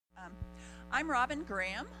Um, I'm Robin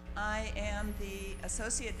Graham. I am the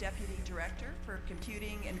Associate Deputy Director for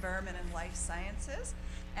Computing, Environment, and Life Sciences,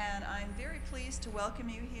 and I'm very pleased to welcome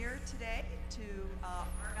you here today to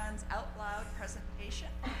Argonne's Outloud presentation.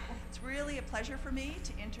 It's really a pleasure for me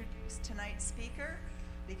to introduce tonight's speaker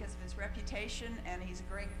because of his reputation, and he's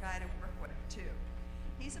a great guy to work with, too.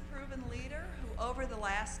 He's a proven leader who, over the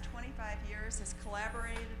last 25 years, has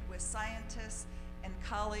collaborated with scientists and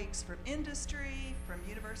colleagues from industry, from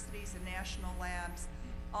universities and national labs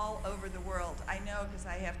all over the world. I know because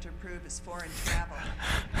I have to approve his foreign travel.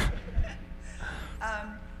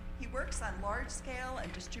 He works on large-scale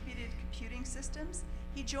and distributed computing systems.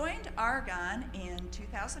 He joined Argonne in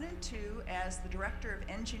 2002 as the Director of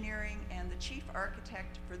Engineering and the Chief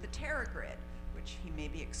Architect for the TerraGrid, which he may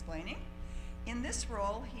be explaining. In this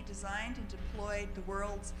role, he designed and deployed the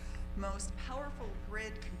world's most powerful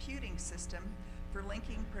grid computing system for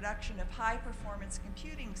linking production of high-performance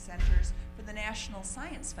computing centers for the National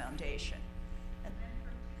Science Foundation. And then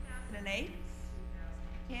from 2008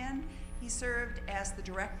 to 2010, he served as the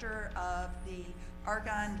director of the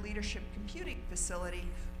Argonne Leadership Computing Facility,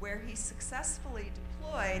 where he successfully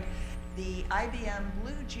deployed the IBM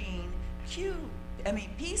Blue Gene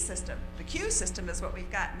P system. The Q system is what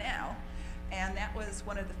we've got now, and that was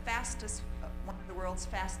one of the world's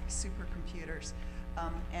fastest supercomputers.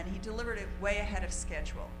 And he delivered it way ahead of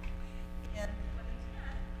schedule. In 2010,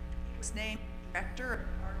 he was named director of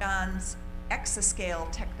Argonne's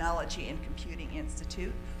Exascale Technology and Computing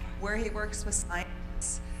Institute, where he works with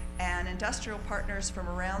scientists and industrial partners from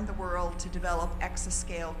around the world to develop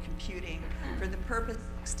exascale computing for the purpose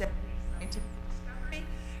of extending scientific discovery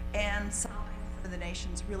and solving for the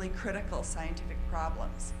nation's really critical scientific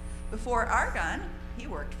problems. Before Argonne, he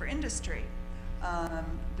worked for industry.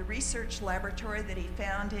 The research laboratory that he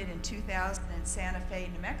founded in 2000 in Santa Fe,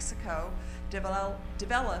 New Mexico,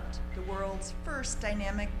 developed the world's first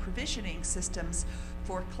dynamic provisioning systems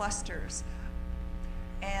for clusters.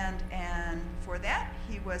 And for that,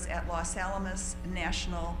 he was at Los Alamos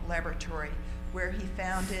National Laboratory, where he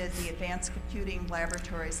founded the Advanced Computing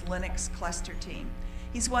Laboratory's Linux cluster team.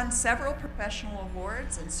 He's won several professional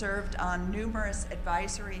awards and served on numerous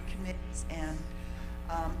advisory committees and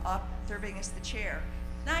serving as the chair.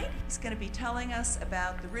 Tonight, he's going to be telling us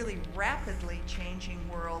about the really rapidly changing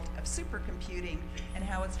world of supercomputing and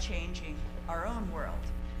how it's changing our own world.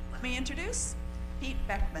 Let me introduce Pete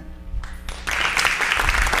Beckman.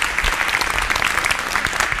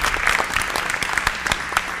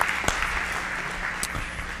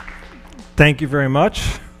 Thank you very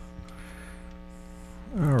much.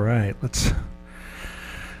 All right, let's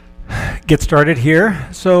get started here.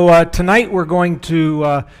 So tonight we're going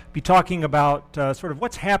to be talking about sort of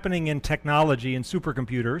what's happening in technology and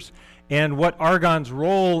supercomputers and what Argonne's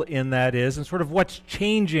role in that is and sort of what's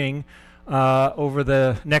changing over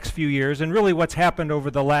the next few years and really what's happened over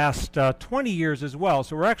the last 20 years as well.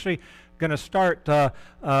 So we're actually going to start a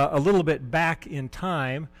little bit back in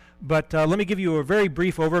time, but let me give you a very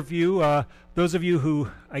brief overview. Those of you who,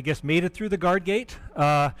 I guess, made it through the guard gate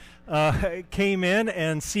came in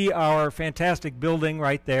and see our fantastic building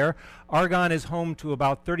right there. Argonne is home to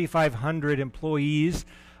about 3,500 employees.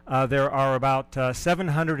 There are about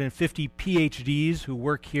 750 PhDs who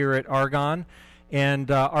work here at Argonne,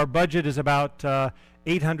 and our budget is about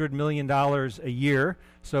 $800 million a year.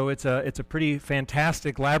 So it's a pretty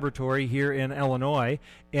fantastic laboratory here in Illinois,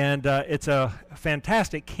 and it's a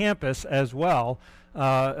fantastic campus as well.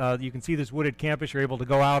 You can see this wooded campus. You're able to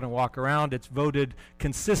go out and walk around. It's voted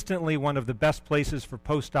consistently one of the best places for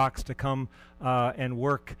postdocs to come and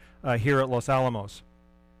work here at Los Alamos.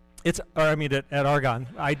 At Argonne.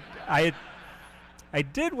 I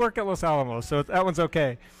did work at Los Alamos, so that one's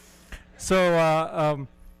okay. So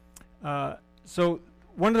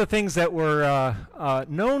one of the things that we're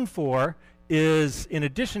known for is, in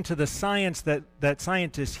addition to the science that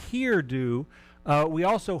scientists here do, we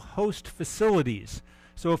also host facilities.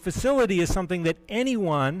 So a facility is something that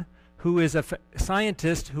anyone who is a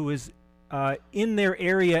scientist who is in their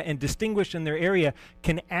area and distinguished in their area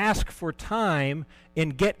can ask for time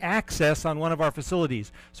and get access on one of our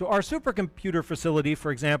facilities. So our supercomputer facility,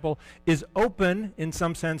 for example, is open in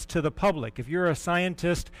some sense to the public. If you're a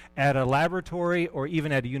scientist at a laboratory or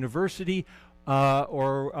even at a university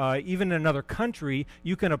or even in another country,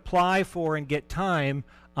 you can apply for and get time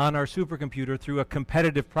on our supercomputer through a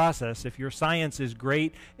competitive process if your science is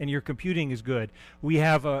great and your computing is good. We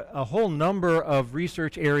have a whole number of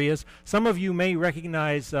research areas. Some of you may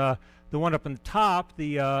recognize the one up on the top,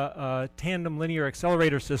 the tandem linear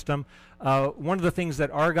accelerator system, one of the things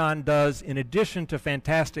that Argonne does in addition to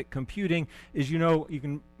fantastic computing is,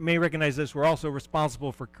 may recognize this, we're also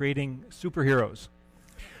responsible for creating superheroes.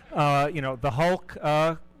 The Hulk,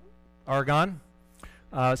 Argonne,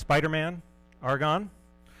 Spider-Man, Argonne,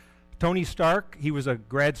 Tony Stark, he was a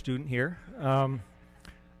grad student here.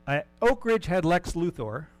 Oak Ridge had Lex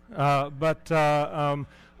Luthor, but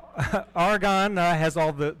Argonne has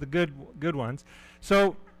all the good ones.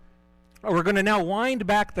 So we're going to now wind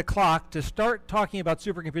back the clock to start talking about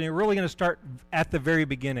supercomputing. We're really going to start at the very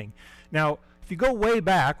beginning. Now, if you go way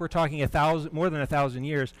back, we're talking more than 1,000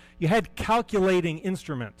 years, you had calculating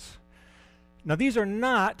instruments. Now, these are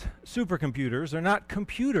not supercomputers. They're not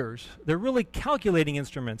computers. They're really calculating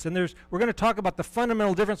instruments. And we're going to talk about the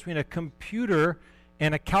fundamental difference between a computer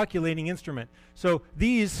and a calculating instrument. So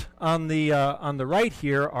these on the right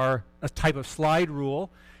here are a type of slide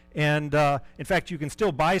rule. And in fact, you can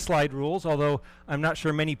still buy slide rules, although I'm not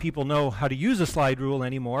sure many people know how to use a slide rule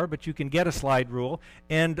anymore, but you can get a slide rule.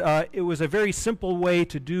 And it was a very simple way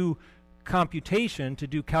to do computation, to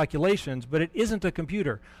do calculations, but it isn't a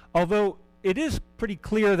computer. Although it is pretty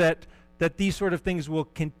clear that these sort of things will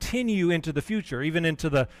continue into the future. Even into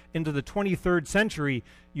the 23rd century,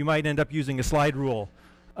 you might end up using a slide rule.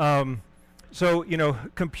 So,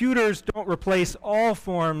 computers don't replace all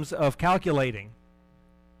forms of calculating.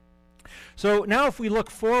 So now if we look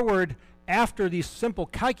forward, after these simple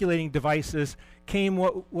calculating devices came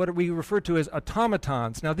what we refer to as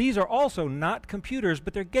automatons. Now these are also not computers,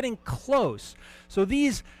 but they're getting close. So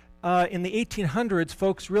these, in the 1800s,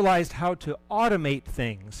 folks realized how to automate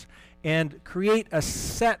things and create a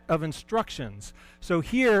set of instructions. So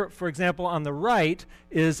here, for example, on the right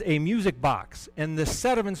is a music box, and the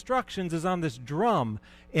set of instructions is on this drum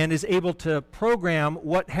and is able to program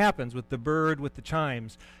what happens with the bird, with the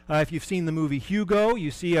chimes. If you've seen the movie Hugo, you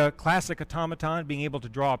see a classic automaton being able to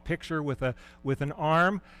draw a picture with an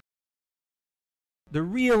arm. The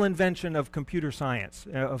real invention of computer science,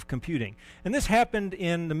 of computing. And this happened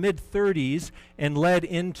in the mid-30s and led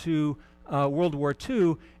into World War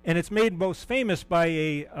II, and it's made most famous by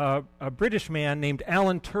a British man named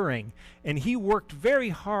Alan Turing, and he worked very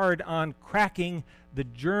hard on cracking the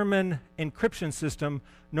German encryption system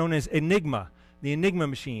known as Enigma, the Enigma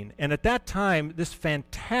machine. And at that time, this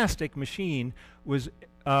fantastic machine was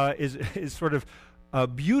is sort of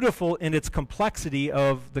beautiful in its complexity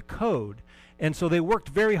of the code, and so they worked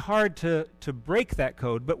very hard to break that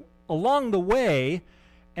code. But along the way,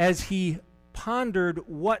 as he pondered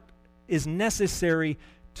what is necessary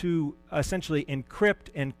to essentially encrypt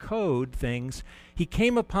and code things, he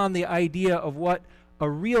came upon the idea of what a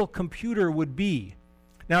real computer would be.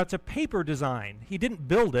 Now, it's a paper design. He didn't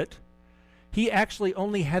build it. He actually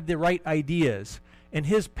only had the right ideas. And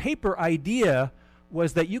his paper idea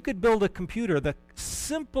was that you could build a computer. The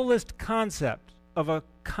simplest concept of a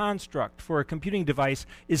construct for a computing device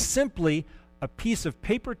is simply a piece of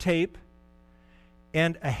paper tape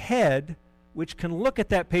and a head which can look at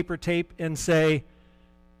that paper tape and say,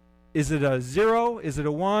 is it a 0, is it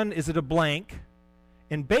a 1, is it a blank?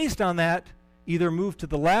 And based on that, either move to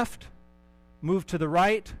the left, move to the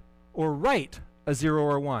right, or write a 0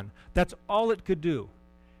 or 1. That's all it could do.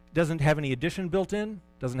 It doesn't have any addition built in,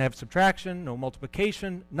 doesn't have subtraction, no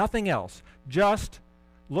multiplication, nothing else. Just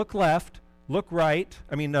look left, look right,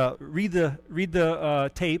 read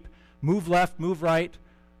the tape, move left, move right,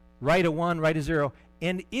 write a 1, write a 0.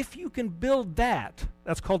 And if you can build that,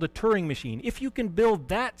 that's called a Turing machine. If you can build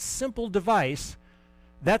that simple device,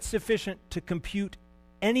 that's sufficient to compute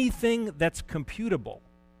anything that's computable.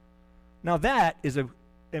 Now that is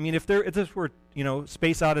if this were,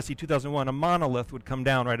 Space Odyssey 2001, a monolith would come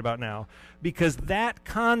down right about now, because that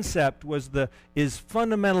concept is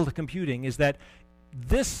fundamental to computing, is that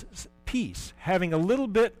this piece, having a little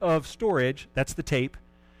bit of storage, that's the tape,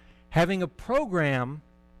 having a program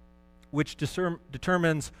which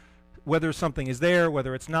determines whether something is there,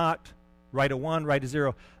 whether it's not, write a 1, write a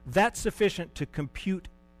 0, that's sufficient to compute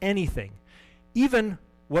anything. Even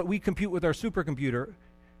what we compute with our supercomputer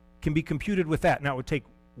can be computed with that. Now, it would take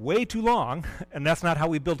way too long, and that's not how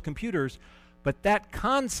we build computers, but that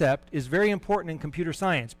concept is very important in computer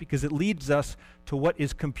science because it leads us to what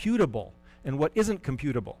is computable and what isn't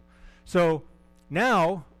computable. So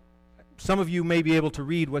now, some of you may be able to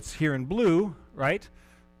read what's here in blue, right?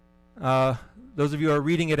 Those of you who are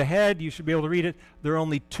reading it ahead, you should be able to read it. There are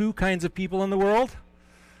only two kinds of people in the world: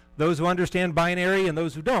 those who understand binary and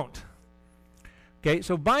those who don't. Okay,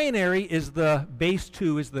 so binary is the base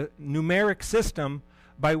 2, is the numeric system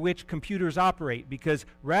by which computers operate, because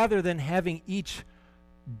rather than having each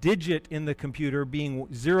digit in the computer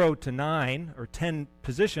being 0 to 9 or 10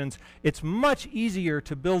 positions, it's much easier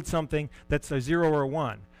to build something that's a 0 or a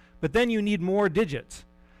 1. But then you need more digits.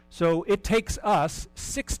 So it takes us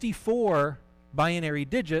 64 binary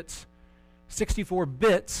digits, 64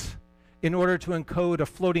 bits, in order to encode a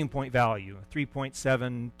floating point value,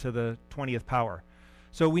 3.7 to the 20th power.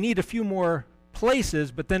 So we need a few more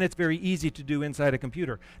places, but then it's very easy to do inside a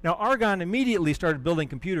computer. Now, Argonne immediately started building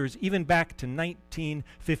computers, even back to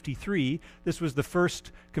 1953. This was the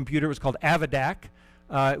first computer. It was called Avodac.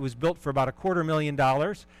 It was built for about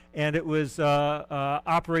 $250,000, and it was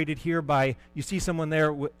operated here by, you see someone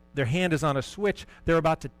there, their hand is on a switch. They're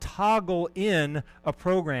about to toggle in a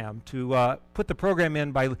program, to put the program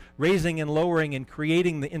in by raising and lowering and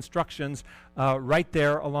creating the instructions right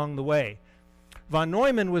there along the way. Von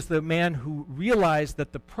Neumann was the man who realized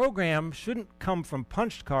that the program shouldn't come from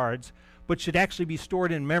punched cards, but should actually be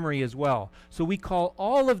stored in memory as well. So we call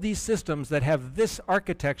all of these systems that have this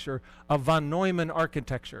architecture a von Neumann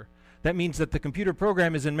architecture. That means that the computer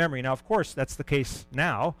program is in memory. Now, of course, that's the case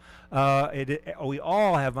now. We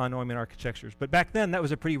all have von Neumann architectures. But back then, that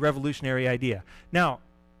was a pretty revolutionary idea. Now,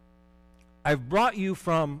 I've brought you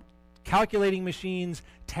from calculating machines,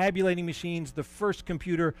 tabulating machines, the first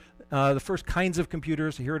computer, the first kinds of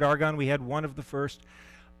computers. Here at Argonne, we had one of the first.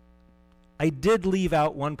 I did leave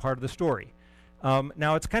out one part of the story.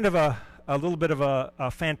 Now, it's kind of a little bit of a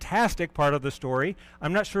fantastic part of the story.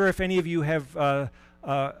 I'm not sure if any of you have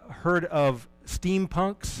heard of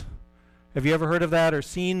steampunks. Have you ever heard of that or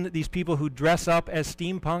seen these people who dress up as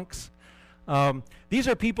steampunks? These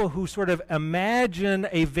are people who sort of imagine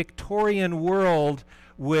a Victorian world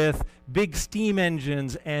with big steam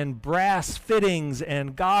engines and brass fittings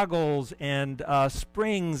and goggles and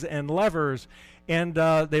springs and levers. And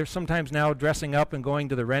they're sometimes now dressing up and going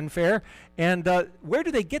to the Ren Fair. And where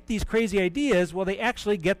do they get these crazy ideas? Well, they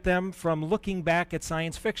actually get them from looking back at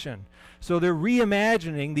science fiction. So they're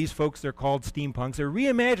reimagining, these folks, they're called steampunks, they're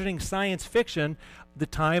reimagining science fiction, the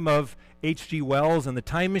time of H.G. Wells and the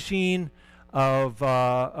Time Machine, of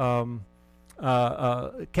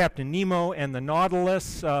Captain Nemo and the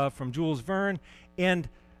Nautilus from Jules Verne. And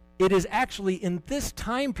it is actually in this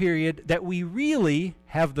time period that we really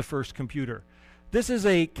have the first computer. This is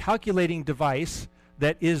a calculating device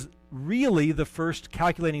that is really the first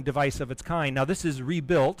calculating device of its kind. Now, this is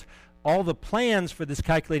rebuilt. All the plans for this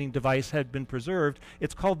calculating device had been preserved.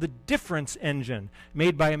 It's called the difference engine,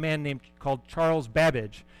 made by a man called Charles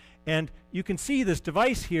Babbage. And you can see this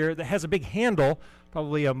device here that has a big handle,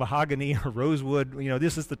 probably a mahogany or rosewood. You know,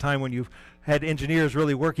 this is the time when you've had engineers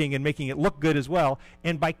really working and making it look good as well.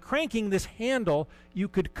 And by cranking this handle, you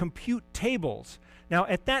could compute tables. Now,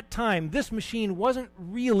 at that time, this machine wasn't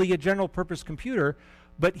really a general-purpose computer,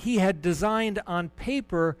 but he had designed on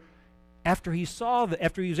paper. After he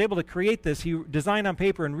was able to create this, he designed on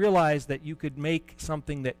paper and realized that you could make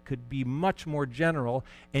something that could be much more general,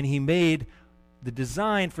 and he made the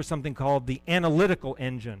design for something called the analytical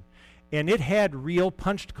engine. And it had real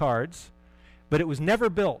punched cards, but it was never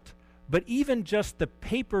built. But even just the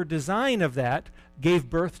paper design of that gave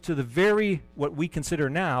birth to what we consider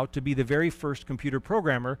now to be the very first computer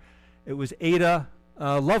programmer. It was Ada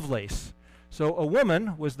Lovelace. So a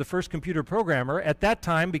woman was the first computer programmer. At that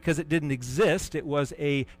time, because it didn't exist, it was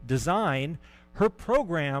a design. Her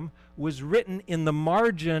program was written in the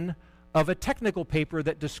margin of a technical paper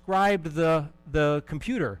that described the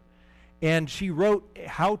computer. And she wrote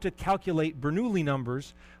how to calculate Bernoulli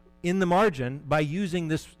numbers in the margin by using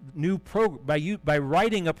this new by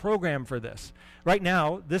writing a program for this. Right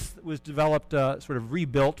now, this was developed, sort of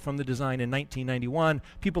rebuilt from the design in 1991.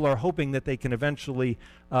 People are hoping that they can eventually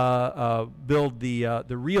build the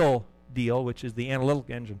real deal, which is the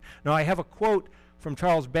analytical engine. Now, I have a quote from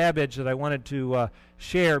Charles Babbage that I wanted to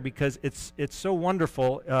share because it's so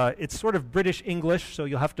wonderful. It's sort of British English, so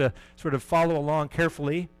you'll have to sort of follow along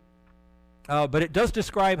carefully. But it does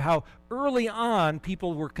describe how early on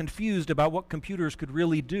people were confused about what computers could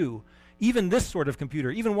really do. Even this sort of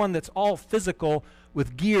computer, even one that's all physical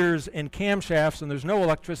with gears and camshafts and there's no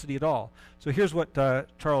electricity at all. So here's what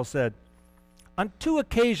Charles said. On 2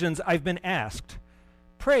 occasions I've been asked,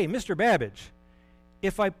 "Pray, Mr. Babbage,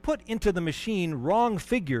 if I put into the machine wrong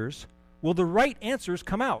figures, will the right answers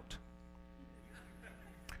come out?"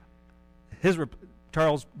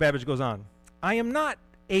 Charles Babbage goes on, "I am not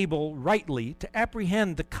able rightly to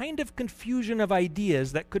apprehend the kind of confusion of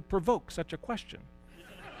ideas that could provoke such a question."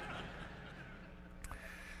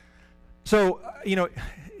 So,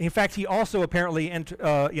 in fact, he also apparently,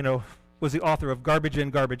 was the author of Garbage In,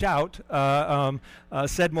 Garbage Out,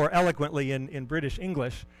 said more eloquently in British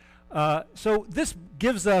English. So this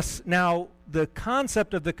gives us now, the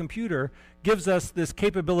concept of the computer gives us this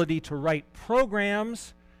capability to write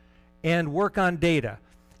programs and work on data.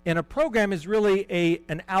 And a program is really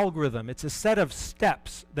an algorithm. It's a set of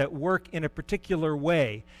steps that work in a particular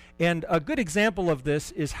way. And a good example of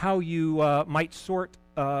this is how you might sort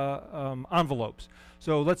envelopes.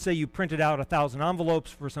 So let's say you printed out 1,000 envelopes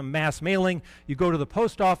for some mass mailing. You go to the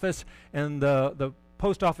post office, and the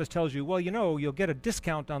post office tells you, well, you know, you'll get a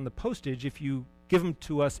discount on the postage if you give them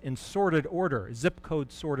to us in sorted order, zip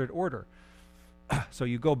code sorted order. So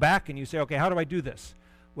you go back and you say, okay, how do I do this?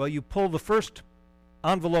 Well, you pull the first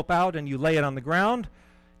envelope out and you lay it on the ground.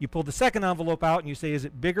 You pull the second envelope out and you say, is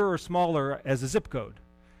it bigger or smaller as a zip code?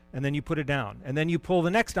 And then you put it down. And then you pull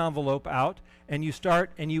the next envelope out and you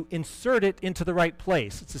start and you insert it into the right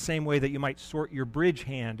place. It's the same way that you might sort your bridge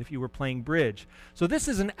hand if you were playing bridge. So this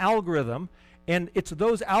is an algorithm, and it's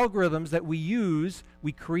those algorithms that we use.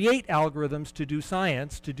 We create algorithms to do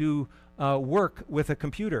science, to do work with a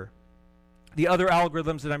computer. The other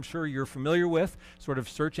algorithms that I'm sure you're familiar with, sort of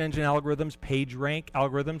search engine algorithms, page rank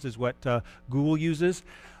algorithms is what Google uses.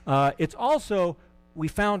 It's also, we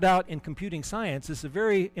found out in computing science, it's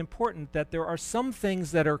very important that there are some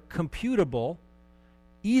things that are computable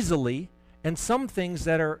easily and some things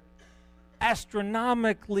that are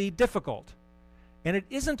astronomically difficult. And it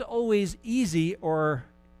isn't always easy or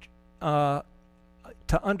to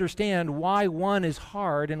understand why one is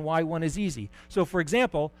hard and why one is easy. So for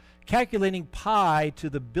example, calculating pi to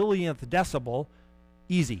the billionth decibel,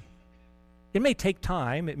 easy. It may take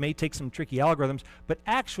time, it may take some tricky algorithms, but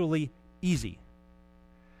actually easy.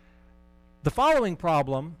 The following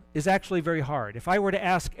problem is actually very hard. If I were to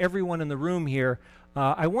ask everyone in the room here,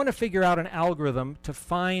 I want to figure out an algorithm to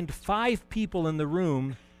find 5 people in the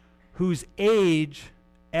room whose age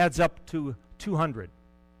adds up to 200.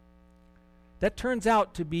 That turns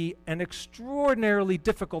out to be an extraordinarily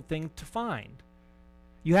difficult thing to find.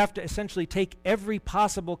 You have to essentially take every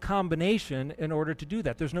possible combination in order to do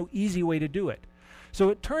that. There's no easy way to do it. So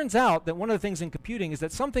it turns out that one of the things in computing is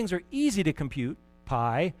that some things are easy to compute,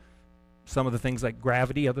 pi, some of the things like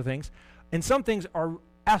gravity, other things, and some things are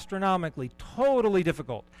astronomically, totally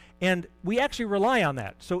difficult. And we actually rely on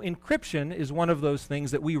that. So encryption is one of those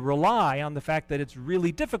things that we rely on the fact that it's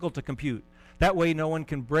really difficult to compute. That way no one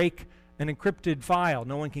can break an encrypted file,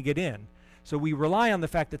 no one can get in. So we rely on the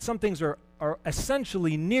fact that some things are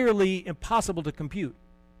essentially nearly impossible to compute.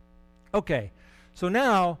 Okay, so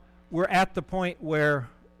now we're at the point where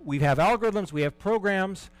we have algorithms, we have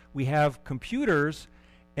programs, we have computers,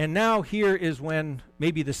 and now here is when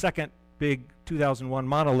maybe the second big 2001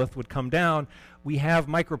 monolith would come down. We have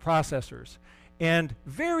microprocessors. And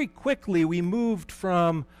very quickly we moved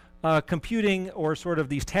from computing or sort of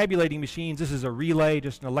these tabulating machines. This is a relay,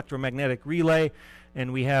 just an electromagnetic relay,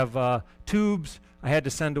 and we have tubes. I had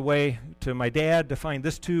to send away to my dad to find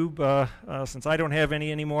this tube since I don't have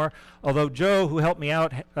any anymore. Although Joe, who helped me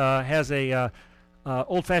out, has a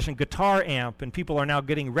old-fashioned guitar amp, and people are now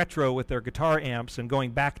getting retro with their guitar amps and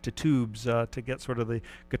going back to tubes to get sort of the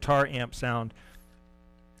guitar amp sound.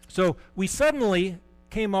 So we suddenly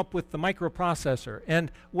came up with the microprocessor,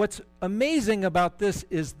 and what's amazing about this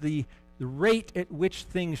is the rate at which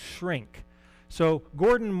things shrink. So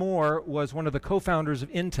Gordon Moore was one of the co-founders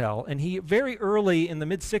of Intel, and he very early in the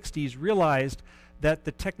mid-60s realized that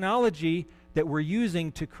the technology that we're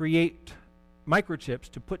using to create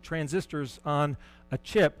microchips, to put transistors on a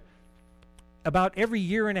chip, about every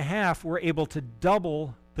year and a half we're able to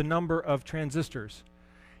double the number of transistors.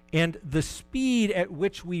 And the speed at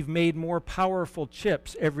which we've made more powerful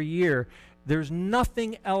chips every year, there's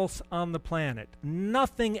nothing else on the planet.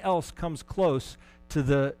 Nothing else comes close to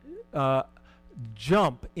the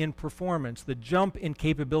jump in performance, the jump in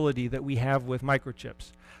capability that we have with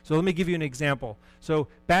microchips. So let me give you an example. So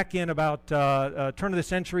back in about turn of the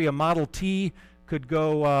century, a Model T could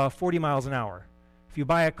go 40 miles an hour. If you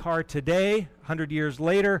buy a car today, 100 years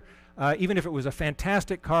later, even if it was a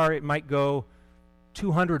fantastic car, it might go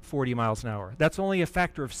 240 miles an hour. That's only a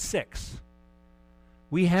factor of 6.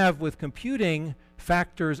 We have, with computing,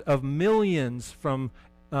 factors of millions from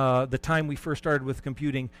the time we first started with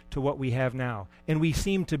computing to what we have now. And we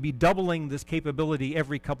seem to be doubling this capability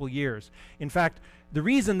every couple years. In fact, the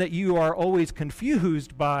reason that you are always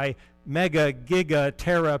confused by mega, giga,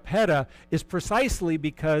 tera, peta is precisely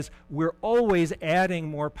because we're always adding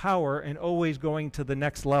more power and always going to the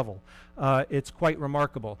next level. It's quite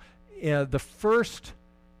remarkable. The first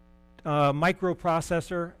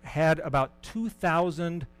microprocessor had about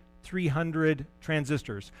 2,300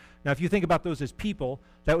 transistors. Now, if you think about those as people,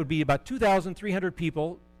 that would be about 2,300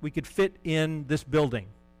 people we could fit in this building,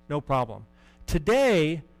 no problem.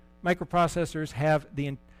 Today, microprocessors have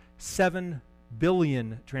 7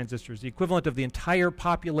 billion transistors, the equivalent of the entire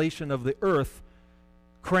population of the Earth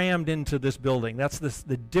crammed into this building. That's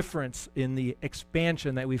the difference in the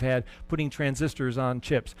expansion that we've had putting transistors on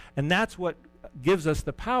chips. And that's what gives us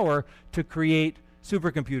the power to create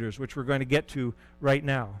supercomputers, which we're going to get to right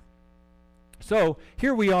now. So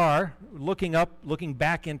here we are looking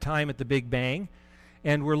back in time at the Big Bang,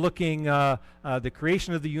 and we're looking the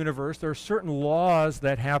creation of the universe. There are certain laws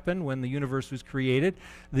that happen when the universe was created.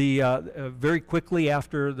 Very quickly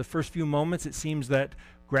after the first few moments, it seems that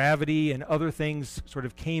gravity and other things sort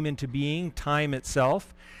of came into being, time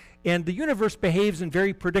itself. And the universe behaves in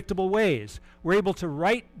very predictable ways. We're able to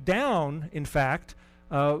write down, in fact,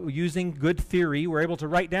 using good theory, we're able to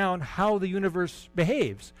write down how the universe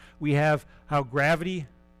behaves. We have how gravity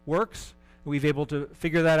works. We've able to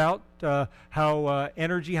figure that out, how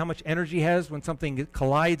much energy has when something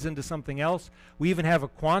collides into something else. We even have a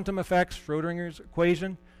quantum effects, Schrodinger's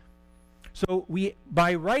equation. So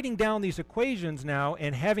by writing down these equations now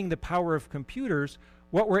and having the power of computers,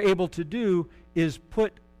 what we're able to do is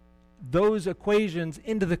put those equations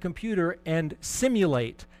into the computer and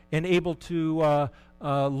simulate, and able to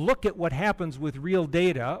look at what happens with real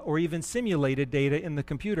data or even simulated data in the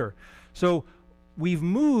computer. So we've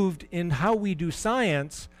moved in how we do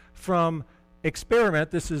science from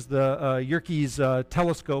experiment. This is the Yerkes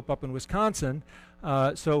telescope up in Wisconsin.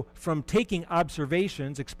 So from taking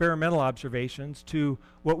observations, experimental observations, to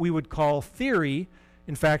what we would call theory.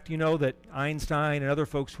 In fact, you know that Einstein and other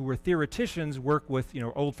folks who were theoreticians work with,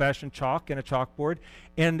 old-fashioned chalk and a chalkboard,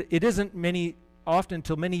 and it isn't often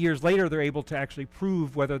until many years later they're able to actually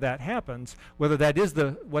prove whether that happens, whether that is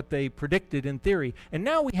what they predicted in theory. And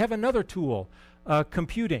now we have another tool,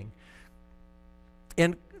 computing.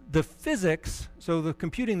 And the physics, so the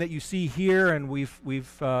computing that you see here and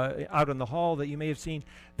we've out in the hall that you may have seen,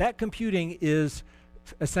 that computing is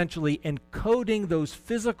essentially encoding those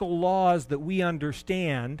physical laws that we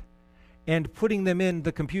understand and putting them in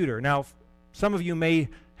the computer. Now, some of you may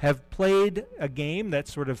have played a game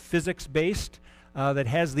that's sort of physics-based, that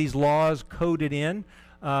has these laws coded in.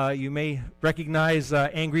 You may recognize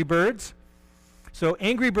Angry Birds. So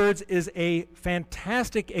Angry Birds is a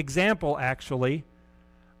fantastic example, actually,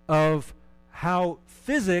 of how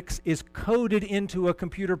physics is coded into a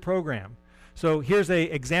computer program. So here's an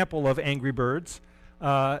example of Angry Birds.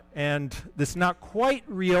 And this is not quite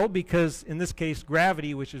real because, in this case,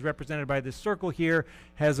 gravity, which is represented by this circle here,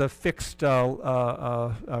 has a fixed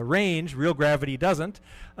range. Real gravity doesn't.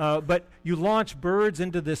 But you launch birds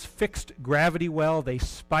into this fixed gravity well. They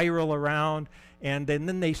spiral around, and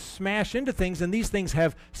then they smash into things. And these things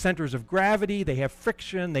have centers of gravity. They have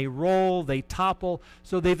friction. They roll. They topple.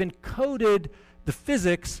 So they've encoded the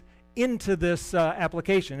physics into this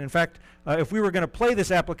application. In fact, if we were going to play this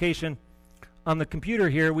application on the computer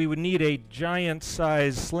here, we would need a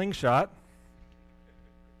giant-sized slingshot.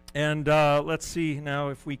 And let's see now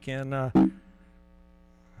if we can...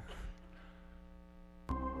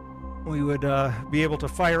 we would be able to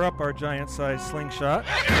fire up our giant-sized slingshot.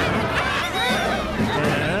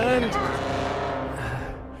 And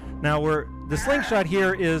now the slingshot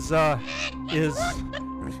here is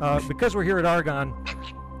because we're here at Argonne,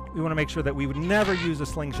 we want to make sure that we would never use a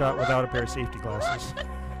slingshot without a pair of safety glasses.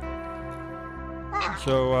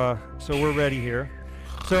 So we're ready here.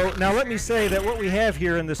 So now let me say that what we have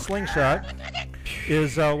here in this slingshot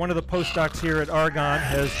is one of the postdocs here at Argonne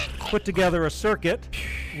has put together a circuit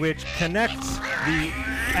which connects the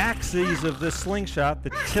axes of this slingshot,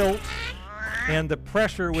 the tilt and the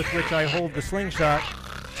pressure with which I hold the slingshot,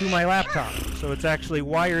 to my laptop. So it's actually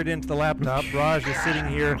wired into the laptop. Raj is sitting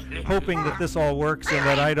here hoping that this all works and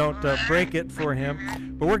that I don't break it for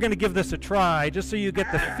him. But we're going to give this a try just so you get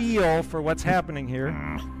the feel for what's happening here.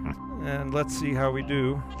 And let's see how we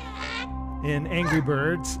do in Angry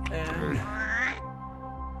Birds. And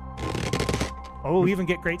oh, we even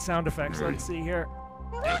get great sound effects. Let's see here.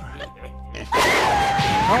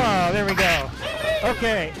 Oh, there we go.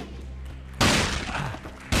 Okay.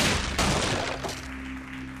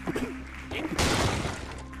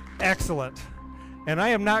 Excellent. And I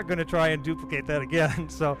am not going to try and duplicate that again,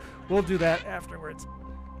 so we'll do that afterwards.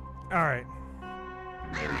 All right.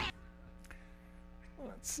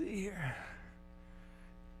 Let's see here.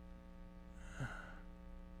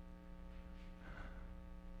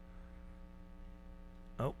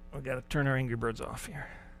 Oh, we got to turn our Angry Birds off here.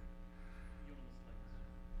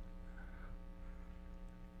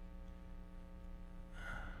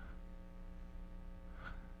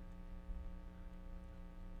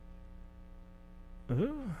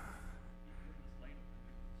 Ooh.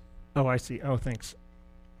 Oh, I see. Oh, thanks.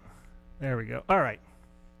 There we go. All right.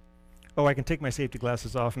 Oh, I can take my safety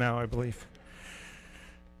glasses off now, I believe.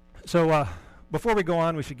 So before we go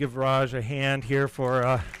on, we should give Raj a hand here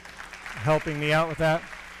for helping me out with that.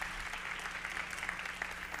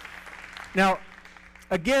 Now,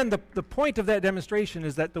 again, the point of that demonstration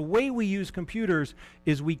is that the way we use computers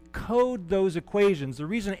is we code those equations. The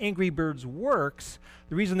reason Angry Birds works,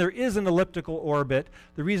 the reason there is an elliptical orbit,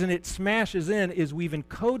 the reason it smashes in is we've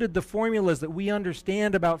encoded the formulas that we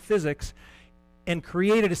understand about physics and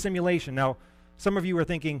created a simulation. Now, some of you are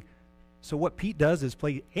thinking, so what Pete does is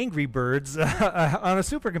play Angry Birds on a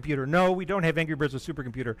supercomputer. No, we don't have Angry Birds with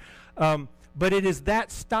supercomputer. But it is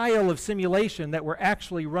that style of simulation that we're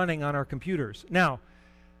actually running on our computers. Now,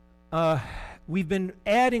 we've been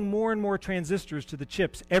adding more and more transistors to the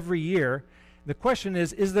chips every year. The question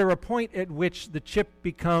is there a point at which the chip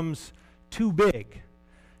becomes too big?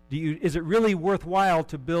 Is it really worthwhile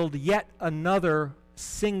to build yet another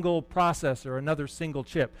single processor, another single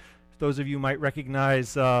chip? Those of you might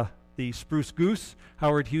recognize the Spruce Goose,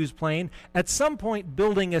 Howard Hughes plane. At some point,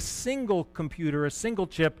 building a single computer, a single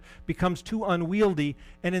chip, becomes too unwieldy,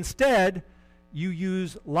 and instead, you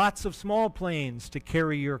use lots of small planes to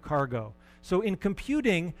carry your cargo. So in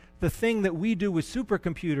computing, the thing that we do with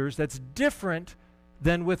supercomputers that's different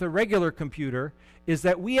than with a regular computer is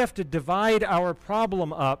that we have to divide our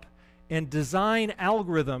problem up and design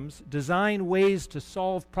algorithms, design ways to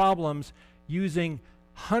solve problems using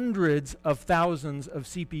hundreds of thousands of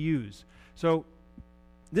CPUs. So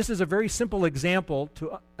this is a very simple example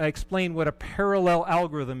to explain what a parallel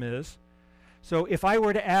algorithm is. So if I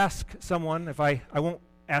were to ask someone, I won't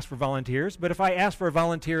ask for volunteers, but if I asked for a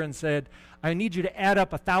volunteer and said, I need you to add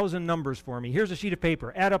up 1,000 numbers for me. Here's a sheet of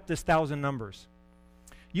paper. Add up this 1,000 numbers.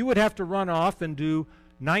 You would have to run off and do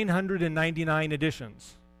 999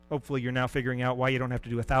 additions. Hopefully you're now figuring out why you don't have to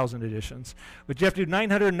do 1,000 additions. But you have to do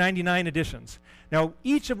 999 additions. Now,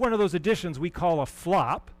 each of one of those additions we call a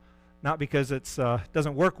flop, not because it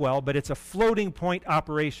doesn't work well, but it's a floating point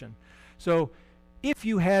operation. So if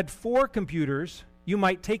you had 4 computers, you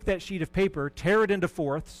might take that sheet of paper, tear it into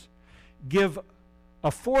fourths, give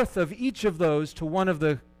a fourth of each of those to one of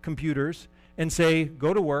the computers, and say,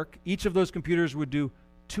 go to work. Each of those computers would do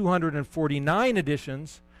 249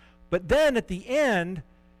 additions, but then at the end,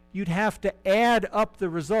 you'd have to add up the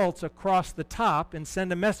results across the top and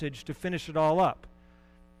send a message to finish it all up.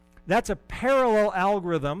 That's a parallel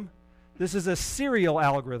algorithm. This is a serial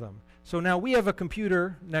algorithm. So now we have a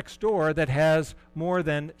computer next door that has more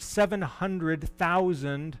than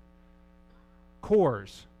 700,000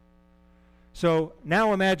 cores. So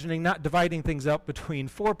now imagining not dividing things up between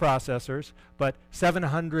 4 processors, but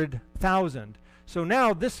 700,000. So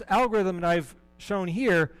now this algorithm that I've shown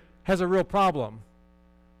here has a real problem.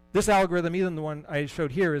 This algorithm, even the one I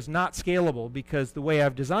showed here, is not scalable because the way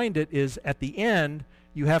I've designed it is at the end,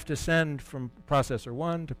 you have to send from processor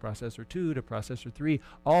 1 to processor 2 to processor 3,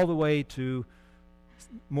 all the way to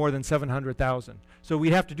more than 700,000. So we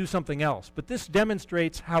have to do something else. But this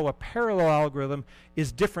demonstrates how a parallel algorithm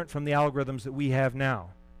is different from the algorithms that we have now.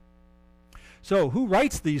 So who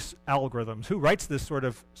writes these algorithms? Who writes this sort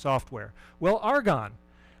of software? Well, Argonne.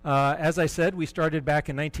 As I said, we started back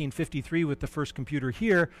in 1953 with the first computer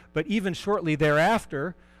here, but even shortly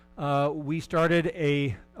thereafter, we started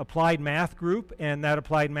a applied math group, and that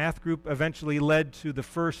applied math group eventually led to the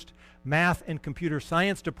first math and computer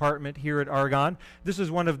science department here at Argonne. This is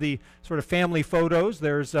one of the sort of family photos.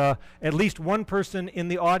 There's at least one person in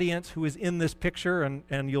the audience who is in this picture,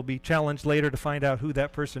 and you'll be challenged later to find out who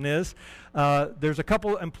that person is. There's a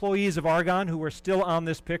couple employees of Argonne who are still on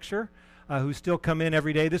this picture. Who still come in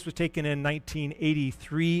every day. This was taken in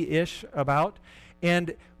 1983-ish about.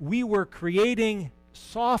 And we were creating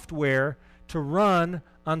software to run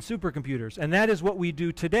on supercomputers. And that is what we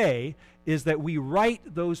do today, is that we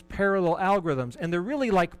write those parallel algorithms. And they're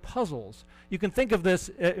really like puzzles. You can think of this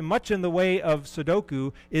much in the way of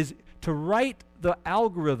Sudoku, is to write the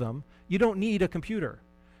algorithm, you don't need a computer.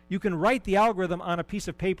 You can write the algorithm on a piece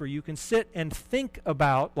of paper. You can sit and think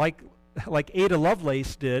about, like Ada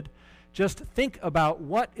Lovelace did, just think about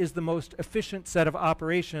what is the most efficient set of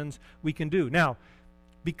operations we can do. Now,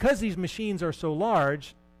 because these machines are so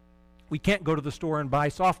large, we can't go to the store and buy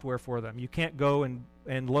software for them. You can't go and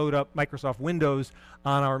load up Microsoft Windows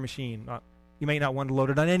on our machine. You may not want to load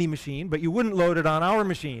it on any machine, but you wouldn't load it on our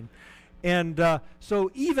machine. And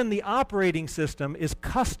so even the operating system is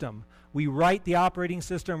custom. We write the operating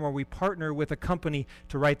system, or we partner with a company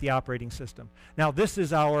to write the operating system. Now, this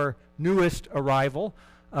is our newest arrival.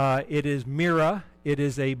 It is Mira. It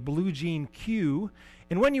is a Blue Gene Q.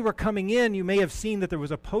 And when you were coming in, you may have seen that there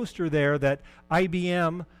was a poster there that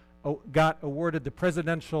IBM got awarded the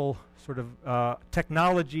Presidential sort of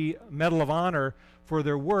Technology Medal of Honor for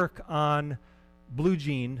their work on Blue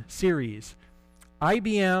Gene series.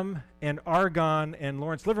 IBM and Argonne and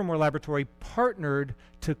Lawrence Livermore Laboratory partnered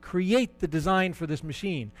to create the design for this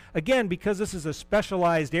machine. Again, because this is a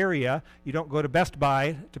specialized area, you don't go to Best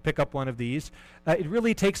Buy to pick up one of these. It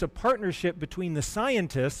really takes a partnership between the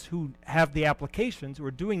scientists who have the applications, who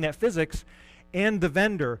are doing that physics, and the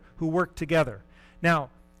vendor who work together.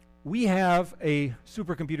 Now, we have a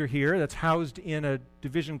supercomputer here that's housed in a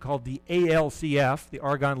division called the ALCF, the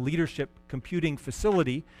Argonne Leadership Computing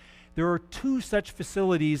Facility. There are 2 such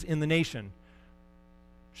facilities in the nation.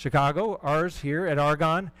 Chicago, ours here at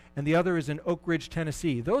Argonne, and the other is in Oak Ridge,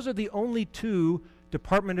 Tennessee. Those are the only 2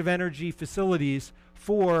 Department of Energy facilities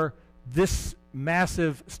for this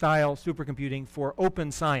massive style supercomputing for open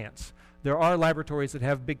science. There are laboratories that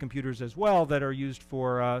have big computers as well that are used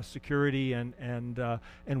for security and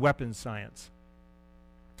weapons science.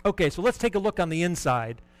 Okay, so let's take a look on the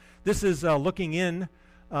inside. This is looking in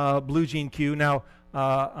Blue Gene Q. Now,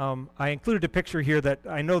 I included a picture here that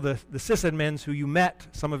I know the sysadmins who you met,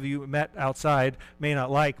 some of you met outside, may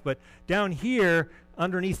not like, but down here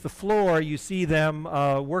underneath the floor you see them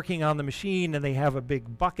working on the machine, and they have a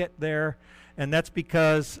big bucket there, and that's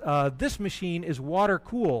because this machine is water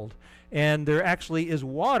cooled, and there actually is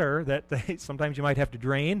water that sometimes you might have to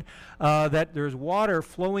drain, that there's water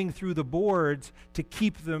flowing through the boards to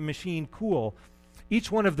keep the machine cool.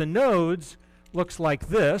 Each one of the nodes looks like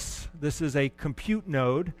this. This is a compute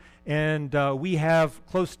node, and we have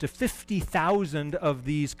close to 50,000 of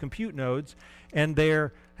these compute nodes, and they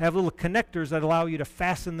have little connectors that allow you to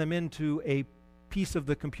fasten them into a piece of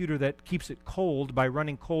the computer that keeps it cold by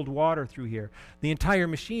running cold water through here. The entire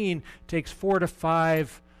machine takes 4 to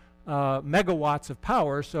 5 megawatts of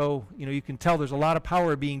power, so you can tell there's a lot of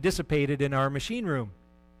power being dissipated in our machine room.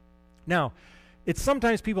 Now, it's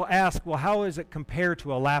sometimes people ask, well, how does it compare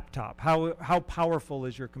to a laptop? How powerful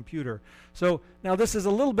is your computer? So now this is a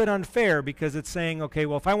little bit unfair because it's saying, okay,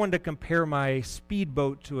 well, if I wanted to compare my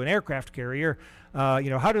speedboat to an aircraft carrier,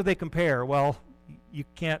 how do they compare? Well, you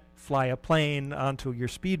can't fly a plane onto your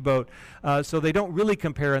speedboat, so they don't really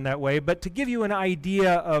compare in that way. But to give you an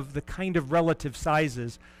idea of the kind of relative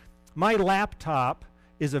sizes, my laptop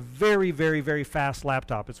is a very, very, very fast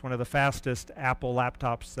laptop. It's one of the fastest Apple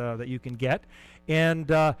laptops that you can get. And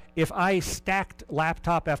if I stacked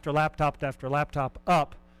laptop after laptop after laptop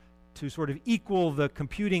up to sort of equal the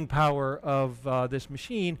computing power of this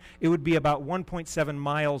machine, it would be about 1.7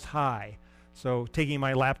 miles high. So taking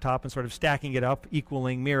my laptop and sort of stacking it up,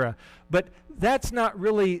 equaling Mira. But that's not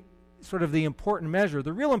really sort of the important measure.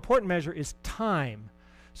 The real important measure is time.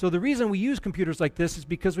 So the reason we use computers like this is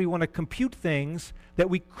because we want to compute things that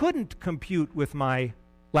we couldn't compute with my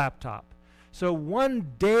laptop. So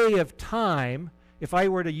 1 day of time, if I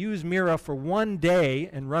were to use Mira for 1 day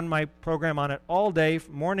and run my program on it all day,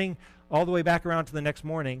 from morning all the way back around to the next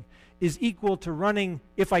morning, is equal to running,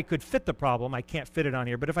 if I could fit the problem, I can't fit it on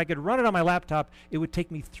here, but if I could run it on my laptop, it would take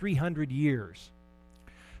me 300 years.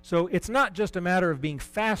 So it's not just a matter of being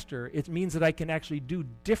faster, it means that I can actually do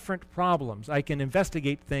different problems. I can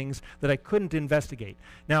investigate things that I couldn't investigate.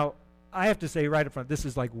 Now, I have to say right up front, this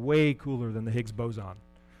is like way cooler than the Higgs boson.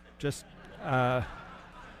 Just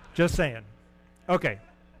saying. Okay,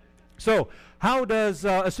 so how does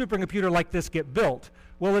a supercomputer like this get built?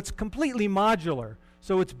 Well, it's completely modular.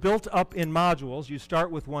 So it's built up in modules. You start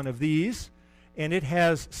with one of these, and it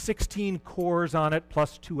has 16 cores on it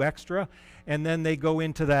plus 2 extra, and then they go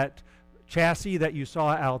into that chassis that you saw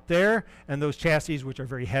out there, and those chassis, which are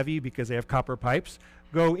very heavy because they have copper pipes,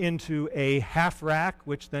 go into a half rack,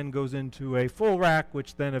 which then goes into a full rack,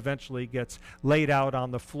 which then eventually gets laid out on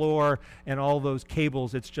the floor, and all those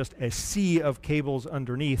cables, it's just a sea of cables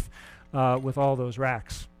underneath with all those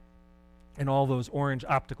racks and all those orange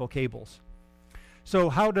optical cables.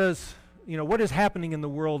 So how does, what is happening in the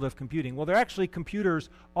world of computing? Well, there are actually computers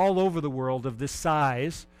all over the world of this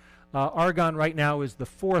size. Argonne right now is the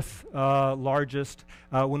 4th largest.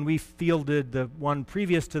 When we fielded the one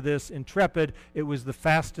previous to this, Intrepid, it was the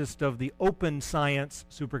fastest of the open science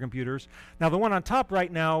supercomputers. Now the one on top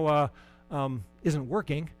right now isn't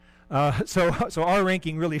working. So our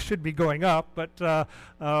ranking really should be going up, but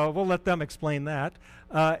we'll let them explain that.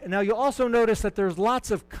 Now you'll also notice that there's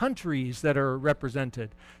lots of countries that are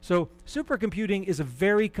represented. So supercomputing is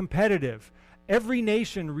very competitive. Every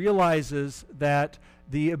nation realizes that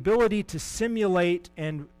the ability to simulate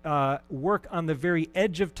and work on the very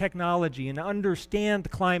edge of technology and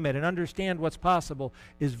understand climate and understand what's possible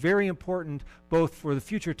is very important, both for the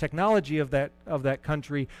future technology of that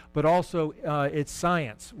country, but also its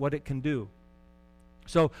science, what it can do.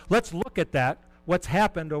 So let's look at that, what's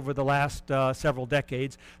happened over the last several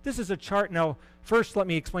decades. This is a chart. Now, first let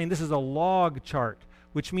me explain, this is a log chart,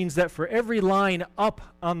 which means that for every line up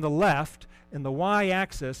on the left in the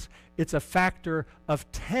y-axis, it's a factor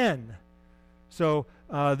of 10. So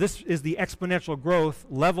this is the exponential growth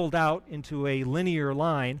leveled out into a linear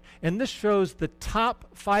line, and this shows the top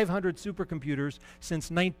 500 supercomputers since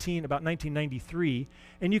about 1993.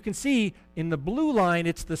 And you can see in the blue line,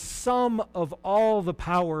 it's the sum of all the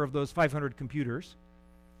power of those 500 computers.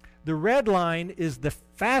 The red line is the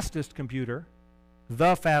fastest computer,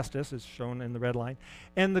 the fastest is shown in the red line,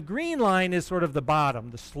 and the green line is sort of the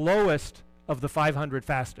bottom, the slowest of the 500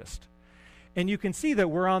 fastest. And you can see that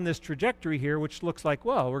we're on this trajectory here, which looks like,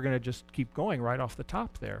 well, we're going to just keep going right off the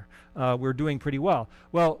top there. We're doing pretty well.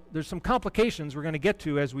 Well, there's some complications we're going to get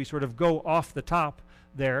to as we sort of go off the top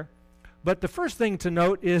there. But the first thing to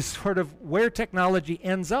note is sort of where technology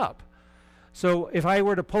ends up. So if I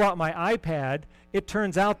were to pull out my iPad, it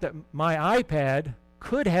turns out that my iPad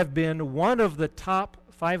could have been one of the top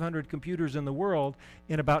 500 computers in the world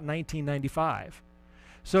in about 1995.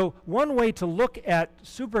 So one way to look at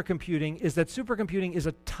supercomputing is that supercomputing is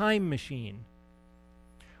a time machine.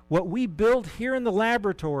 What we build here in the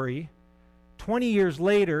laboratory 20 years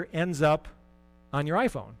later ends up on your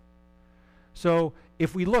iPhone. So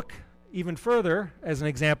if we look even further, as an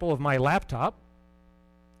example of my laptop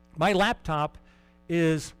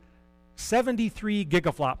is 73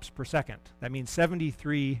 gigaflops per second. That means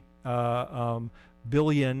 73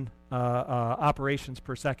 billion operations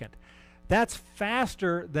per second. That's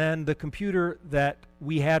faster than the computer that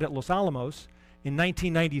we had at Los Alamos. In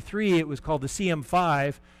 1993, it was called the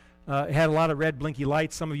CM5. It had a lot of red blinky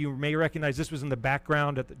lights. Some of you may recognize this was in the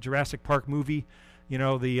background at the Jurassic Park movie. You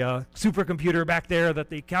know, the supercomputer back there that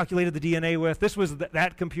they calculated the DNA with. This was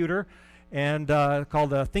that computer, and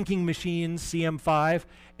called Thinking Machines CM5.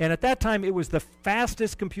 And at that time, it was the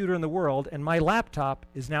fastest computer in the world, and my laptop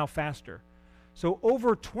is now faster. So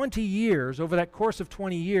over 20 years, over that course of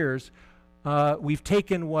 20 years, we've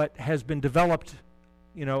taken what has been developed,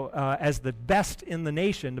 you know, as the best in the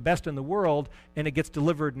nation, the best in the world, and it gets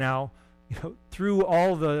delivered now, you know, through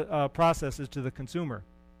all the processes to the consumer.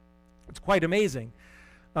 It's quite amazing.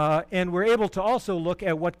 And we're able to also look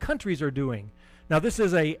at what countries are doing. Now, this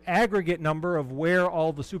is an aggregate number of where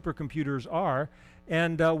all the supercomputers are.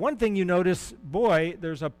 And one thing you notice, boy,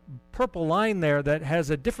 there's a purple line there that has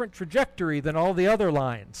a different trajectory than all the other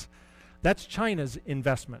lines. That's China's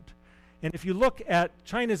investment. And if you look at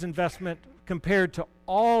China's investment compared to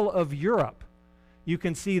all of Europe, you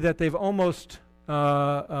can see that they've almost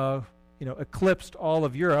eclipsed all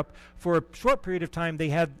of Europe. For a short period of time, they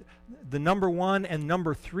had the #1 and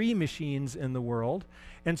 #3 machines in the world.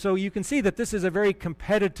 And so you can see that this is a very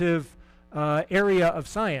competitive area of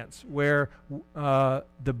science where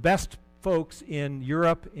the best folks in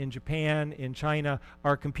Europe, in Japan, in China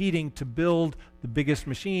are competing to build the biggest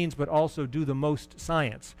machines, but also do the most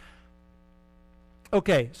science.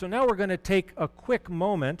 Okay, so now we're going to take a quick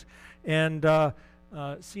moment and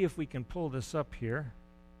see if we can pull this up here.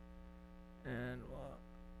 And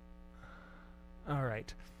all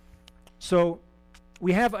right. So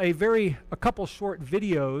we have a couple short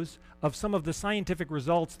videos of some of the scientific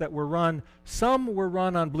results that were run. Some were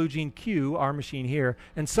run on Blue Gene Q, our machine here,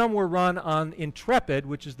 and some were run on Intrepid,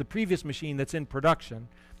 which is the previous machine that's in production.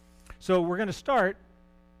 So we're going to start.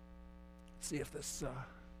 Let's see if this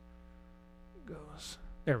goes.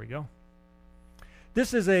 There we go.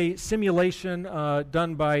 This is a simulation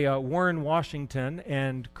done by Warren Washington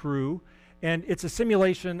and crew, and it's a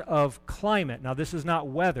simulation of climate. Now, this is not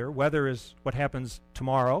weather. Weather is what happens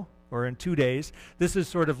tomorrow or in 2 days. This is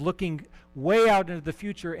sort of looking way out into the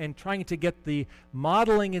future and trying to get the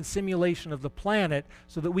modeling and simulation of the planet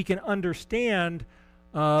so that we can understand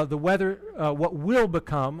the weather, what will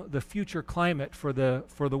become the future climate for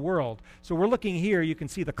the world. So we're looking here, you can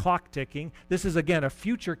see the clock ticking. This is again a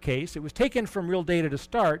future case. It was taken from real data to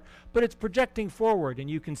start, but it's projecting forward, and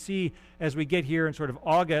you can see as we get here in sort of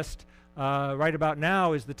August, right about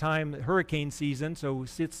now is the time, hurricane season, so we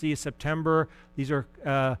see September. These are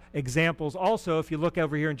examples. Also, if you look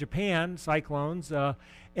over here in Japan, cyclones,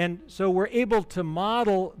 and so we're able to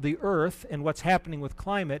model the Earth and what's happening with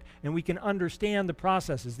climate, and we can understand the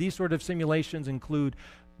processes. These sort of simulations include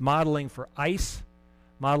modeling for ice,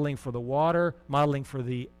 modeling for the water, modeling for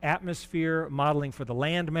the atmosphere, modeling for the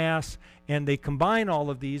land mass, and they combine all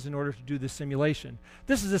of these in order to do this simulation.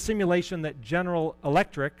 This is a simulation that General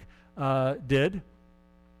Electric did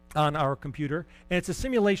on our computer, and it's a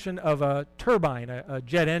simulation of a turbine, a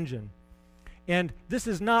jet engine. And this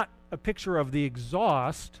is not a picture of the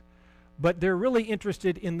exhaust, but they're really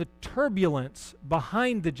interested in the turbulence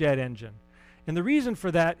behind the jet engine. And the reason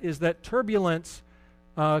for that is that turbulence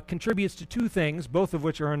contributes to two things, both of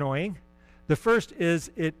which are annoying. The first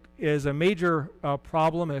is it is a major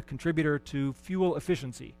problem, a contributor to fuel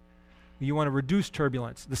efficiency. You want to reduce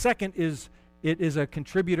turbulence. The second is it is a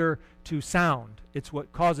contributor to sound. It's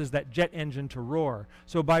what causes that jet engine to roar.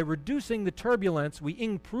 So by reducing the turbulence, we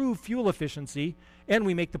improve fuel efficiency and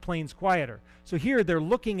we make the planes quieter. So here they're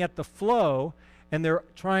looking at the flow and they're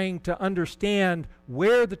trying to understand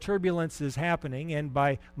where the turbulence is happening, and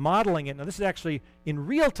by modeling it, now this is actually in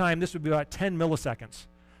real time, this would be about 10 milliseconds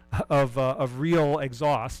of real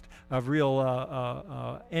exhaust, of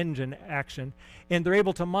real engine action, and they're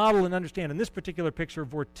able to model and understand. In this particular picture,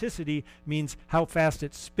 vorticity means how fast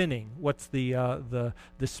it's spinning. What's the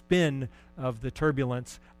spin of the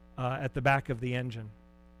turbulence at the back of the engine?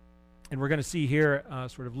 And we're going to see here,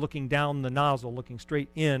 sort of looking down the nozzle, looking straight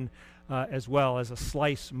in, as well as a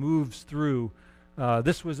slice moves through.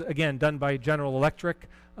 This was, again, done by General Electric,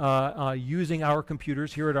 using our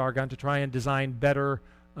computers here at Argonne to try and design better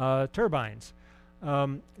turbines.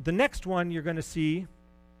 The next one you're going to see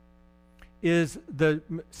is the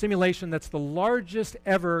simulation that's the largest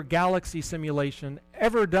ever galaxy simulation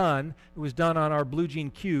ever done. It was done on our Blue Gene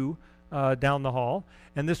Q down the hall,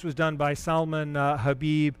 and this was done by Salman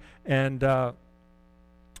Habib and Katrin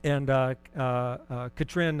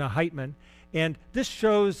Heitman. And this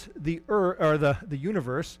shows the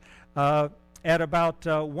universe at about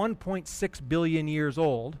 1.6 billion years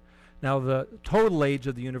old. Now the total age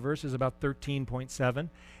of the universe is about 13.7,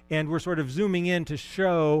 and we're sort of zooming in to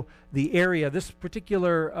show the area. This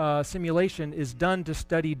particular simulation is done to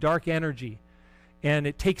study dark energy, and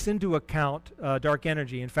it takes into account dark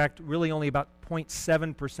energy. In fact, really only about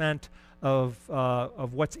 0.7%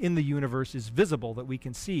 of what's in the universe is visible that we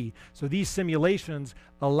can see. So these simulations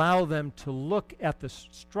allow them to look at the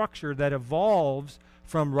structure that evolves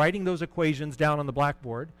from writing those equations down on the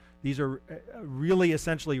blackboard. These are really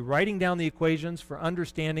essentially writing down the equations for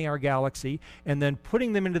understanding our galaxy and then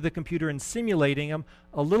putting them into the computer and simulating them.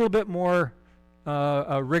 A little bit more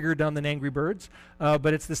rigor done than Angry Birds,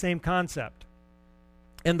 but it's the same concept.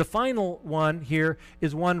 And the final one here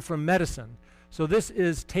is one from medicine. So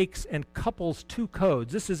this takes and couples two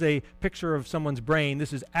codes. This is a picture of someone's brain.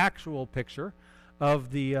 This is actual picture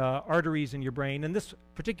of the arteries in your brain. And this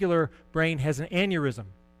particular brain has an aneurysm.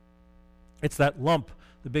 It's that lump,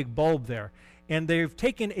 the big bulb there. And they've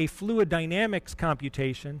taken a fluid dynamics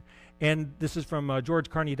computation, and this is from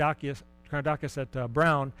George Karnidakis at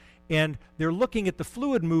Brown, and they're looking at the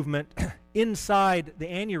fluid movement inside the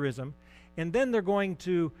aneurysm, and then they're going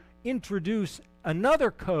to introduce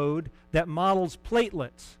another code that models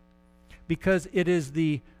platelets, because it is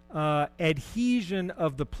the adhesion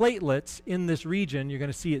of the platelets in this region. You're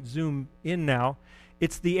going to see it zoom in now.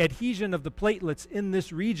 It's the adhesion of the platelets in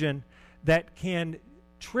this region that can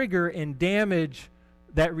trigger and damage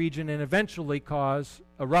that region and eventually cause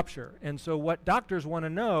a rupture. And so what doctors want to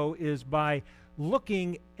know is, by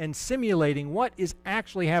looking and simulating what is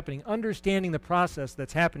actually happening, understanding the process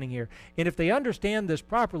that's happening here. And if they understand this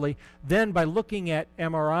properly, then by looking at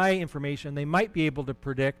MRI information, they might be able to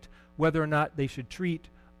predict whether or not they should treat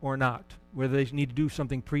or not, whether they need to do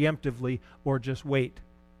something preemptively or just wait.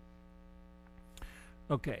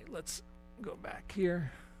 Okay, let's go back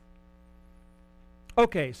here.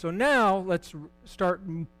 Okay, so now let's start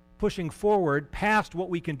pushing forward past what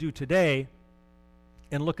we can do today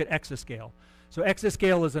and look at exascale. So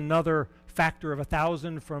exascale is another factor of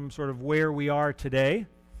 1,000 from sort of where we are today.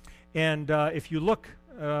 And if you look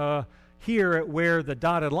here at where the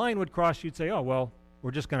dotted line would cross, you'd say, oh, well,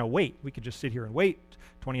 we're just going to wait. We could just sit here and wait.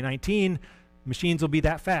 2019, machines will be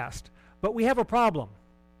that fast. But we have a problem.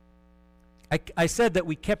 I said that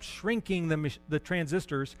we kept shrinking the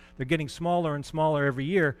transistors. They're getting smaller and smaller every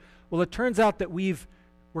year. Well, it turns out that we're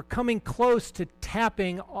coming close to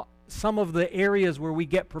tapping some of the areas where we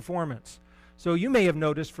get performance. So you may have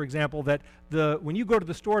noticed, for example, that when you go to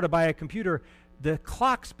the store to buy a computer, the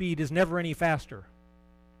clock speed is never any faster.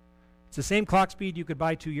 It's the same clock speed you could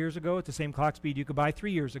buy 2 years ago. It's the same clock speed you could buy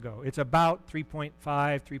 3 years ago. It's about 3.5,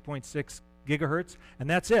 3.6 gigahertz, and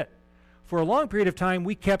that's it. For a long period of time,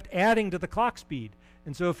 we kept adding to the clock speed.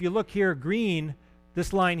 And so if you look here, green,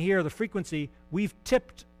 this line here, the frequency, we've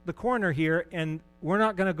tipped the corner here, and we're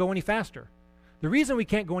not going to go any faster. The reason we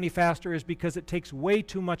can't go any faster is because it takes way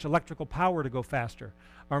too much electrical power to go faster.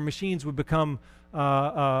 Our machines would become,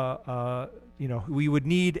 we would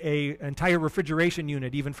need an entire refrigeration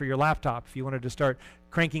unit even for your laptop if you wanted to start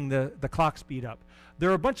cranking the clock speed up. There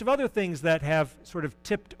are a bunch of other things that have sort of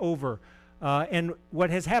tipped over. And what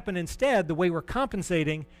has happened instead, the way we're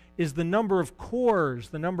compensating, is the number of cores,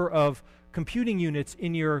 the number of computing units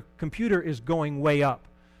in your computer is going way up.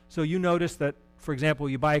 So you notice that, for example,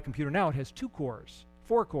 you buy a computer now, it has 2 cores,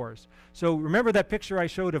 4 cores. So remember that picture I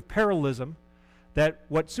showed of parallelism, that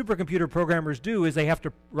what supercomputer programmers do is they have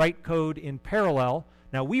to write code in parallel.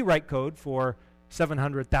 Now we write code for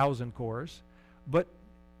 700,000 cores, but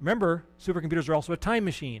remember, supercomputers are also a time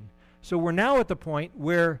machine. So we're now at the point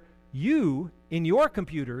where you, in your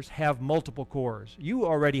computers, have multiple cores. You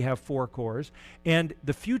already have 4 cores, and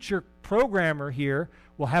the future programmer here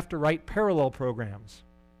will have to write parallel programs.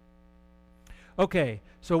 Okay,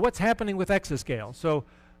 so what's happening with exascale? So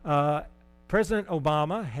President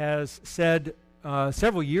Obama has said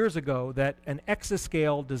several years ago that an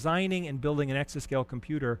exascale, designing and building an exascale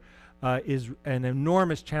computer is an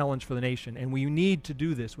enormous challenge for the nation, and we need to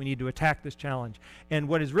do this. We need to attack this challenge. And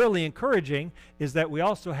what is really encouraging is that we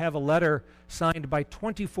also have a letter signed by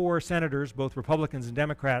 24 senators, both Republicans and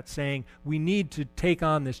Democrats, saying we need to take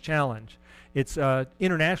on this challenge. It's an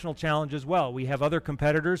international challenge as well. We have other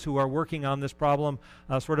competitors who are working on this problem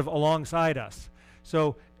sort of alongside us.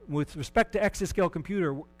 So with respect to exascale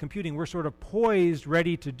computing, we're sort of poised,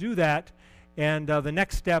 ready to do that. And the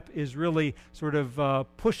next step is really sort of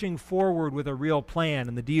pushing forward with a real plan,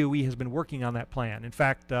 and the DOE has been working on that plan. In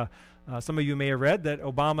fact, some of you may have read that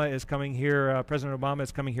Obama is coming here, President Obama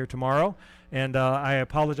is coming here tomorrow, and I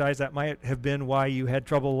apologize, that might have been why you had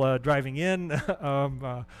trouble driving in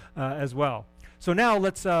as well. So now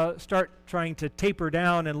let's start trying to taper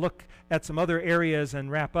down and look at some other areas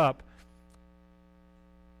and wrap up.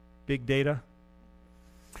 Big data.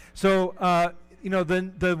 So you know,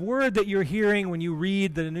 the word that you're hearing when you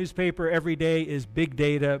read the newspaper every day is big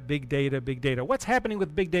data, big data, big data. What's happening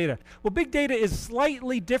with big data? Well, big data is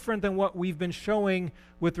slightly different than what we've been showing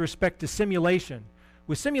with respect to simulation.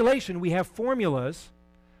 With simulation, we have formulas.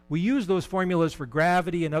 We use those formulas for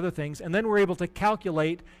gravity and other things, and then we're able to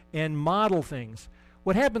calculate and model things.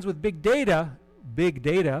 What happens with big data,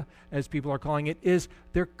 as people are calling it, is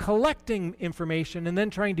they're collecting information and then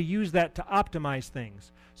trying to use that to optimize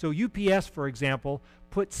things. So UPS, for example,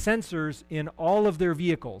 put sensors in all of their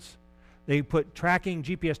vehicles. They put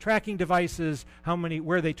GPS tracking devices,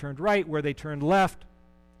 where they turned right, where they turned left,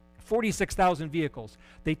 46,000 vehicles.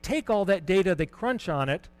 They take all that data, they crunch on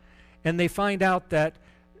it, and they find out that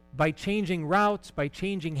by changing routes, by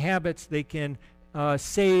changing habits, they can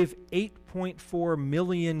save 8.4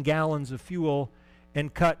 million gallons of fuel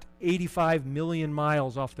and cut 85 million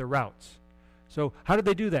miles off their routes. So how did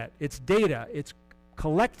they do that? It's data. It's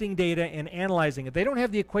collecting data and analyzing it. They don't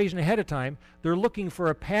have the equation ahead of time. They're looking for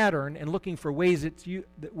a pattern and looking for ways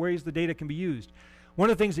the data can be used. One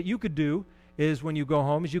of the things that you could do is, when you go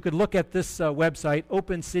home, is you could look at this website,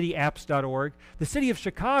 opencityapps.org. The city of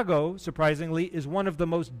Chicago, surprisingly, is one of the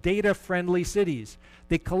most data-friendly cities.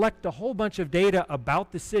 They collect a whole bunch of data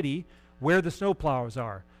about the city, where the snowplows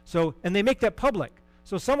are. So, and they make that public.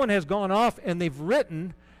 So someone has gone off and they've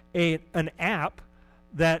written an app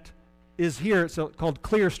that is here, so called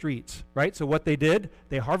Clear Streets, right? So what they did,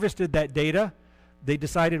 they harvested that data, they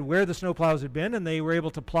decided where the snowplows had been, and they were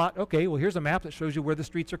able to plot, okay, well, here's a map that shows you where the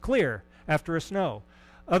streets are clear after a snow.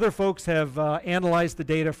 Other folks have analyzed the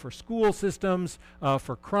data for school systems,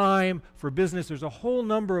 for crime, for business. There's a whole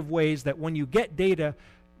number of ways that when you get data,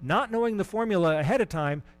 not knowing the formula ahead of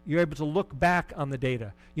time, you're able to look back on the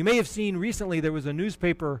data. You may have seen recently there was a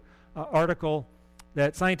newspaper article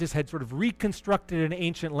that scientists had sort of reconstructed an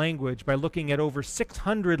ancient language by looking at over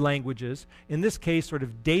 600 languages, in this case sort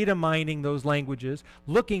of data mining those languages,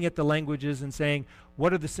 looking at the languages and saying,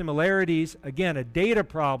 what are the similarities? Again, a data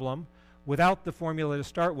problem without the formula to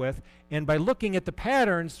start with, and by looking at the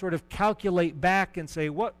patterns, sort of calculate back and say,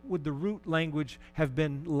 what would the root language have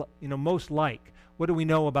been most like? What do we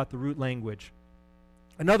know about the root language?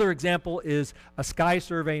 Another example is a sky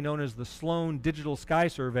survey known as the Sloan Digital Sky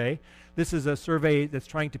Survey. This is a survey that's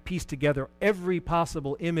trying to piece together every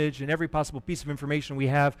possible image and every possible piece of information we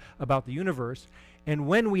have about the universe. And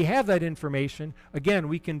when we have that information, again,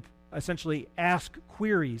 we can essentially ask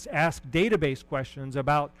queries, ask database questions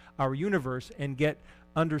about our universe and get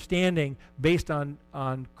understanding based on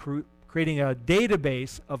creating a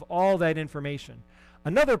database of all that information.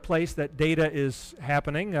 Another place that data is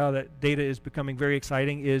happening, that data is becoming very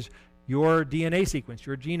exciting, is your DNA sequence,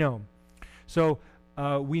 your genome. So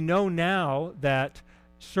we know now that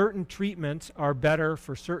certain treatments are better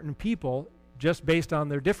for certain people just based on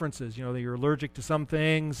their differences. You know, that you're allergic to some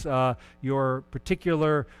things, your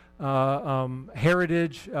particular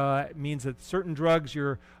heritage means that certain drugs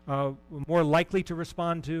you're more likely to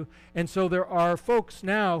respond to. And so there are folks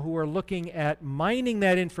now who are looking at mining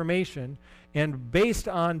that information, and based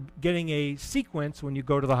on getting a sequence when you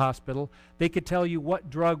go to the hospital, they could tell you what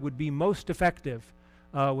drug would be most effective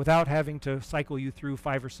without having to cycle you through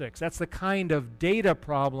 5 or 6. That's the kind of data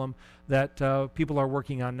problem that people are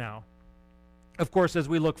working on now. Of course, as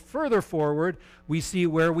we look further forward, we see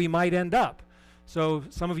where we might end up. So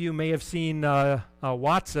some of you may have seen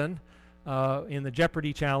Watson in the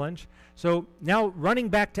Jeopardy challenge. So now running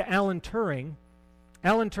back to Alan Turing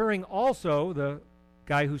also, the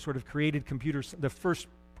guy who sort of created computers, the first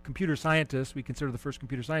computer scientist, we consider the first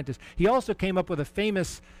computer scientist, he also came up with a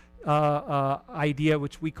famous idea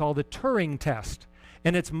which we call the Turing test.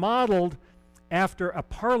 And it's modeled after a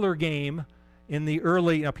parlor game. In the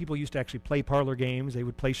early, people used to actually play parlor games. They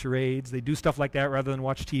would play charades. They do stuff like that rather than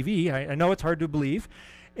watch TV. I know it's hard to believe.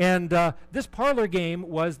 And this parlor game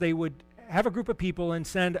was they would have a group of people and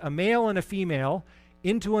send a male and a female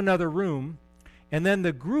into another room, and then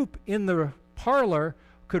the group in the parlor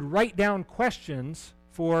could write down questions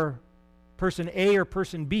for person A or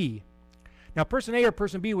person B. Now, person A or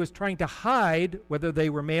person B was trying to hide whether they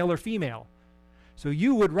were male or female. So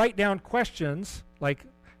you would write down questions like,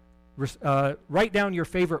 write down your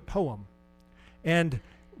favorite poem. And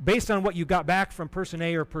based on what you got back from person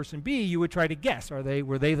A or person B, you would try to guess, were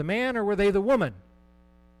they the man or were they the woman?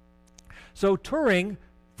 So Turing,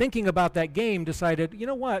 thinking about that game, decided, you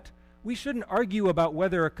know what? We shouldn't argue about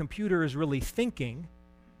whether a computer is really thinking.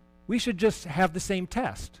 We should just have the same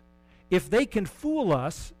test. If they can fool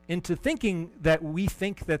us into thinking that we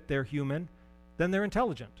think that they're human, then they're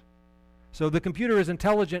intelligent. So the computer is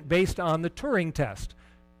intelligent based on the Turing test.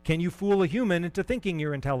 Can you fool a human into thinking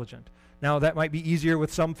you're intelligent? Now, that might be easier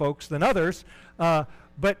with some folks than others,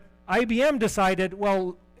 but IBM decided,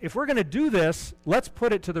 well, if we're going to do this, let's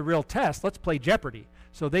put it to the real test. Let's play Jeopardy.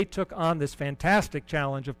 So they took on this fantastic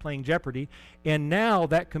challenge of playing Jeopardy, and now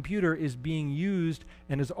that computer is being used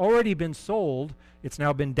and has already been sold. It's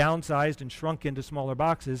now been downsized and shrunk into smaller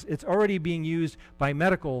boxes. It's already being used by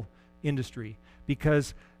medical industry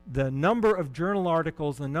because the number of journal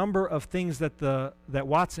articles, the number of things that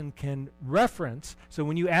Watson can reference, so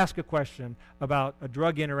when you ask a question about a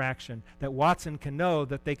drug interaction, that Watson can know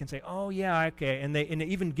that they can say, oh yeah, okay, and it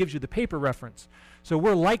even gives you the paper reference. So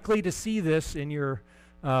we're likely to see this in your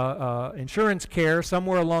insurance care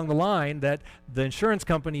somewhere along the line, that the insurance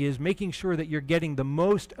company is making sure that you're getting the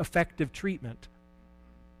most effective treatment.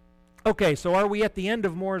 Okay, so are we at the end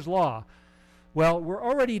of Moore's Law? Well, we're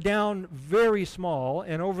already down very small,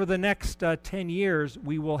 and over the next 10 years,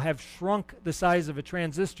 we will have shrunk the size of a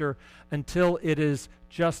transistor until it is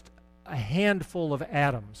just a handful of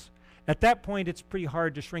atoms. At that point, it's pretty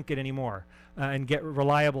hard to shrink it anymore and get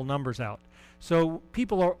reliable numbers out. So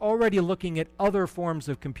people are already looking at other forms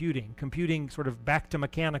of computing sort of back to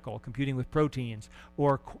mechanical, computing with proteins,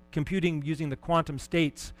 or computing using the quantum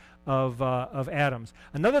states of atoms.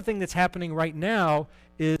 Another thing that's happening right now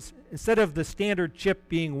is, instead of the standard chip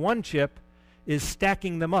being one chip, is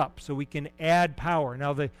stacking them up so we can add power.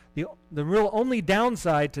 Now the real only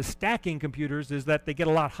downside to stacking computers is that they get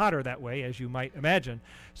a lot hotter that way, as you might imagine.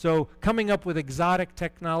 So coming up with exotic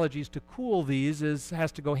technologies to cool these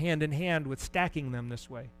has to go hand in hand with stacking them this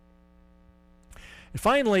way. And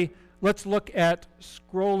finally, let's look at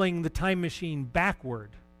scrolling the time machine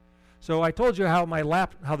backward. So I told you how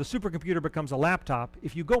the supercomputer becomes a laptop.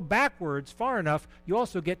 If you go backwards far enough, you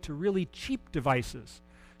also get to really cheap devices.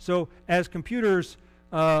 So as computers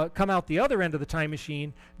come out the other end of the time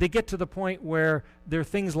machine, they get to the point where they're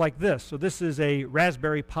things like this. So this is a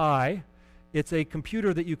Raspberry Pi. It's a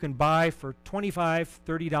computer that you can buy for $25,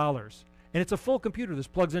 $30. And it's a full computer. This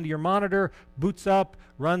plugs into your monitor, boots up,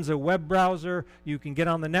 runs a web browser. You can get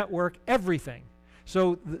on the network, everything.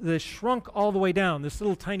 So the shrunk all the way down. This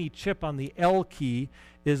little tiny chip on the L key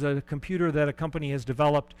is a computer that a company has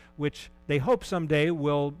developed, which they hope someday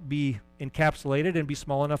will be encapsulated and be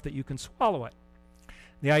small enough that you can swallow it.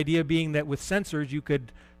 The idea being that with sensors you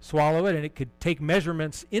could swallow it and it could take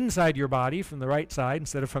measurements inside your body from the right side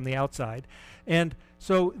instead of from the outside. And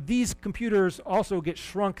so these computers also get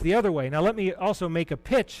shrunk the other way. Now let me also make a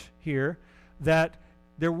pitch here that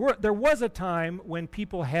there was a time when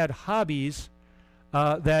people had hobbies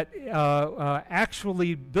that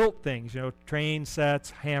actually built things, train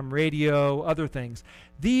sets, ham radio, other things.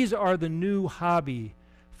 These are the new hobby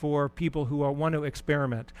for people who want to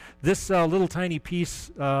experiment. This little tiny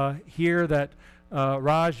piece here that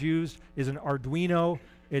Raj used is an Arduino.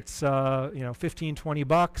 It's 15, 20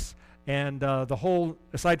 bucks, And the whole,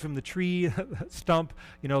 aside from the tree stump,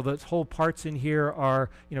 the whole parts in here are,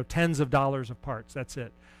 tens of dollars of parts. That's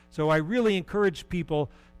it. So I really encourage people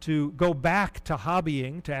to go back to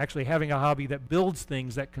hobbying, to actually having a hobby that builds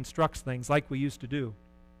things, that constructs things like we used to do.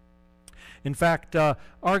 In fact,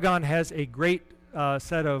 Argonne has a great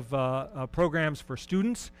set of programs for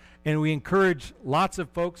students, and we encourage lots of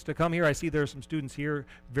folks to come here. I see there are some students here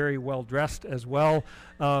very well dressed as well.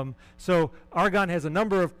 So Argonne has a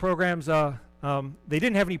number of programs. They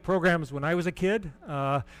didn't have any programs when I was a kid,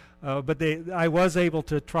 but I was able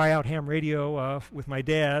to try out ham radio with my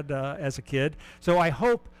dad as a kid. So I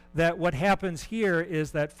hope that what happens here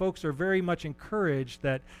is that folks are very much encouraged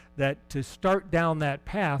that to start down that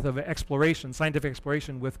path of exploration, scientific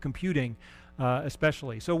exploration with computing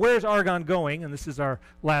especially. So where's Argonne going? And this is our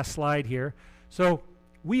last slide here. So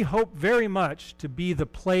we hope very much to be the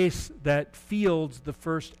place that fields the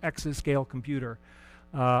first exascale computer.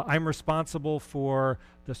 I'm responsible for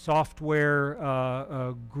the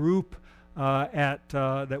software group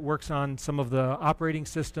that works on some of the operating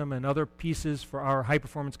system and other pieces for our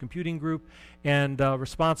high-performance computing group, and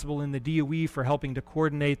responsible in the DOE for helping to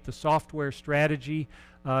coordinate the software strategy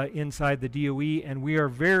inside the DOE. And we are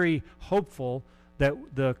very hopeful that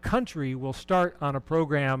the country will start on a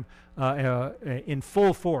program in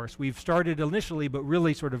full force. We've started initially, but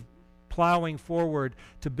really sort of plowing forward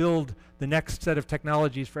to build the next set of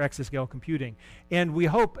technologies for exascale computing. And we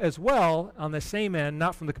hope as well, on the same end,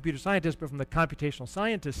 not from the computer scientists, but from the computational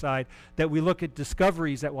scientist side, that we look at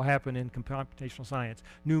discoveries that will happen in computational science.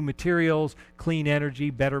 New materials, clean energy,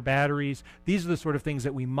 better batteries. These are the sort of things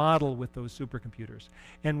that we model with those supercomputers.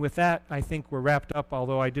 And with that, I think we're wrapped up,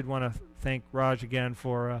 although I did want to thank Raj again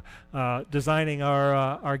for designing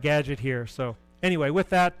our gadget here. So anyway, with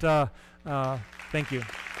that, thank you.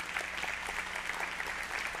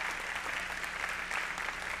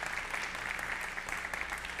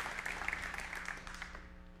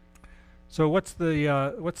 So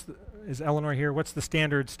is Eleanor here? What's the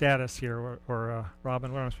standard status here, or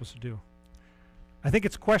Robin, what am I supposed to do? I think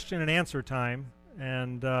it's question and answer time,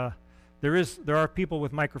 and there are people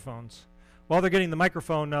with microphones. While they're getting the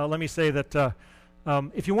microphone, let me say that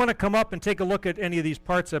if you want to come up and take a look at any of these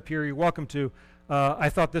parts up here, you're welcome to. I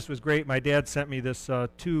thought this was great. My dad sent me this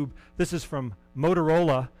tube. This is from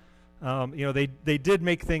Motorola. They did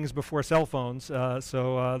make things before cell phones,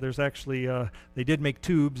 so there's actually, they did make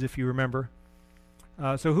tubes, if you remember.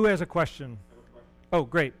 So who has a question? I have a question. Oh,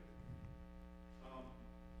 great.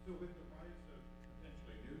 So with the rise of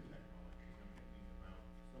potentially new technologies, I'm thinking about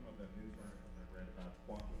some of the news articles I've read about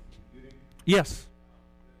quantum computing. Yes.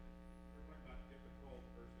 We're talking about difficult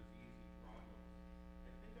versus easy problems.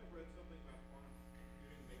 I think I've read something about quantum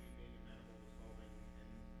computing maybe being amenable to solving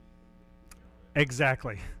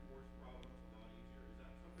Exactly.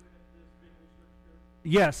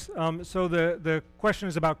 Yes. So the question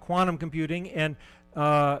is about quantum computing, and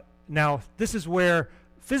now this is where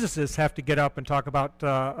physicists have to get up and talk about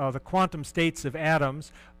the quantum states of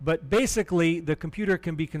atoms, but basically the computer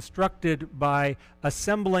can be constructed by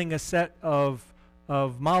assembling a set of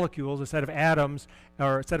molecules, a set of atoms,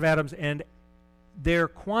 and their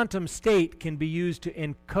quantum state can be used to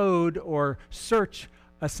encode or search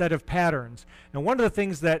a set of patterns. And one of the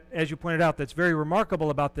things that, as you pointed out, that's very remarkable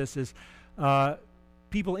about this is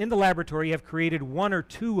people in the laboratory have created 1 or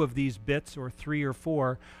 2 of these bits, or 3 or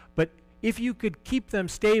 4, but if you could keep them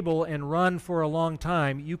stable and run for a long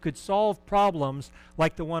time, you could solve problems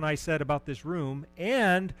like the one I said about this room,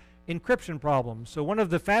 and encryption problems. So one of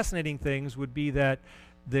the fascinating things would be that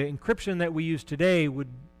the encryption that we use today would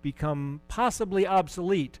become possibly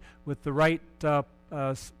obsolete with the right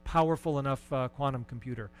powerful enough quantum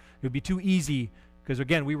computer. It would be too easy, because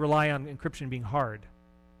again, we rely on encryption being hard.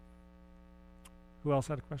 Who else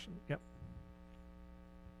had a question? Yep.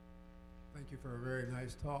 Thank you for a very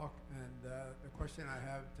nice talk. And the question I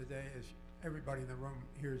have today is, everybody in the room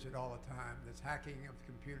hears it all the time, this hacking of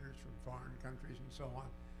computers from foreign countries and so on,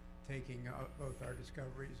 taking both our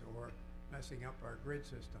discoveries or messing up our grid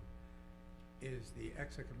system. Is the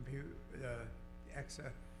EXA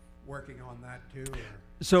working on that too? Or?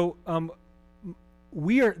 So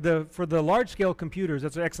we are for the large-scale computers.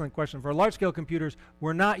 That's an excellent question. For large-scale computers,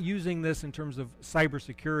 we're not using this in terms of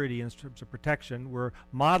cybersecurity, in terms of protection. We're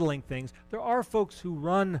modeling things. There are folks who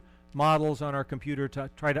run models on our computer to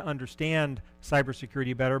try to understand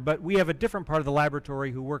cybersecurity better, but we have a different part of the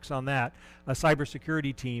laboratory who works on that, a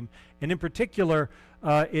cybersecurity team. And in particular,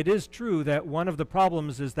 it is true that one of the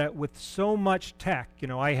problems is that with so much tech, you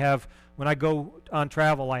know, when I go on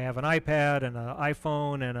travel, I have an iPad and an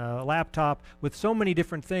iPhone and a laptop with so many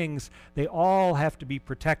different things. They all have to be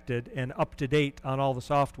protected and up to date on all the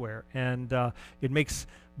software. And it makes,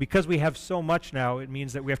 because we have so much now, it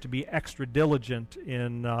means that we have to be extra diligent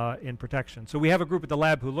in protection. So we have a group at the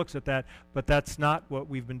lab who looks at that, but that's not what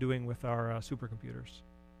we've been doing with our supercomputers.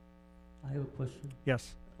 I have a question.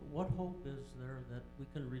 Yes. What hope is there that we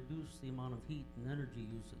can reduce the amount of heat and energy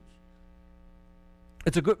usage?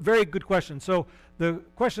 It's a very good question. So the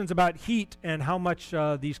question's about heat and how much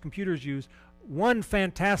these computers use. One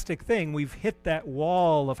fantastic thing, we've hit that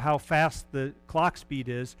wall of how fast the clock speed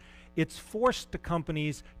is. It's forced the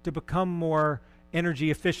companies to become more energy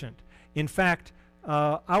efficient. In fact,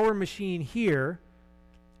 our machine here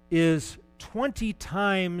is 20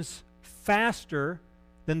 times faster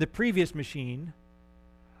than the previous machine,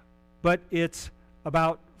 but it's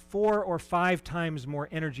about 4 or 5 times more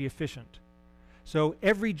energy efficient. So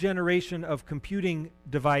every generation of computing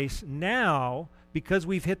device now, because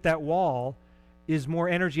we've hit that wall, is more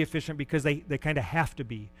energy efficient because they kind of have to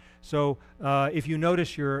be. So if you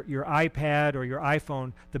notice your iPad or your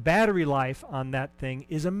iPhone, the battery life on that thing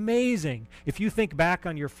is amazing. If you think back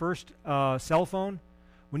on your first cell phone,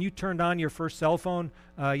 when you turned on your first cell phone,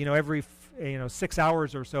 every 6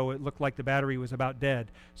 hours or so, it looked like the battery was about dead.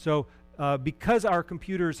 So because our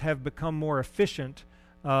computers have become more efficient,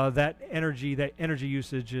 that energy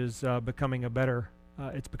usage is becoming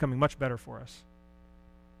it's becoming much better for us.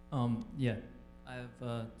 Yeah, I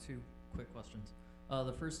have 2 quick questions.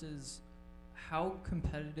 The first is, how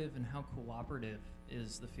competitive and how cooperative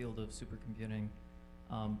is the field of supercomputing,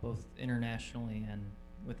 both internationally and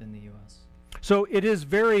within the U.S.? So it is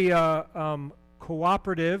very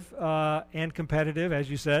cooperative and competitive, as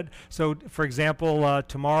you said. So, for example,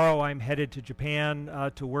 tomorrow I'm headed to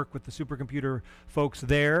Japan to work with the supercomputer folks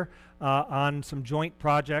there on some joint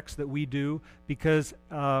projects that we do, because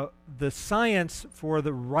the science for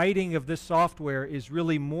the writing of this software is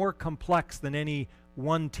really more complex than any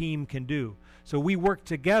one team can do. So we work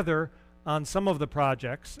together on some of the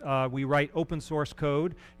projects. We write open source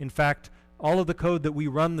code. In fact, all of the code that we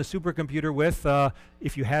run the supercomputer with,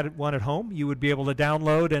 if you had one at home, you would be able to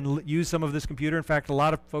download and use some of this computer. In fact, a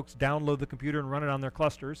lot of folks download the computer and run it on their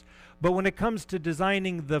clusters. But when it comes to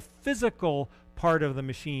designing the physical part of the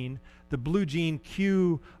machine, the Blue Gene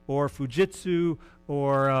Q or Fujitsu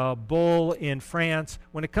or Bull in France,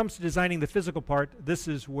 when it comes to designing the physical part, this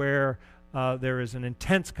is where there is an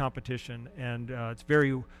intense competition, and it's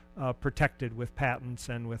very protected with patents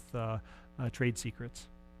and with trade secrets.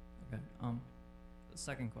 Okay. The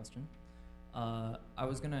second question. I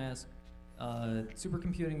was going to ask,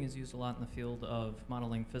 supercomputing is used a lot in the field of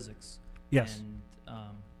modeling physics. Yes. And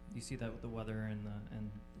you see that with the weather and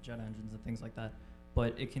the jet engines and things like that.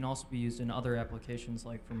 But it can also be used in other applications,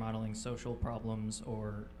 like for modeling social problems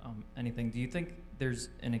or anything. Do you think there's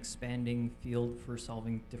an expanding field for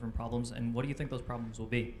solving different problems? And what do you think those problems will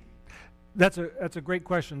be? That's a great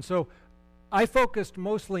question. So I focused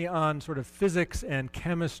mostly on sort of physics and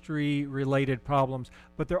chemistry related problems,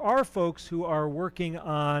 but there are folks who are working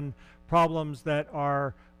on problems that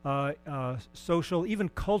are social, even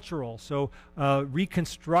cultural. So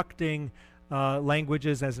reconstructing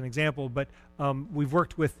languages as an example, but we've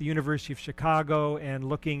worked with the University of Chicago and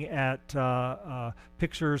looking at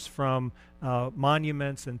pictures from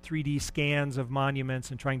monuments and 3D scans of monuments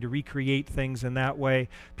and trying to recreate things in that way.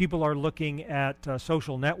 People are looking at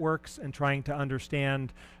social networks and trying to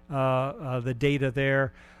understand the data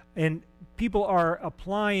there. And people are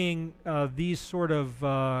applying these sort of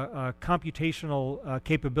computational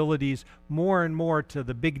capabilities more and more to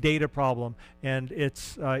the big data problem. And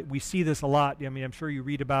it's we see this a lot. I mean, I'm sure you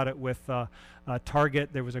read about it with Target.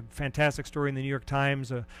 There was a fantastic story in the New York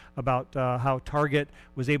Times about how Target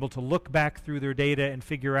was able to look back through their data and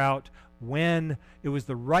figure out when it was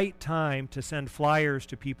the right time to send flyers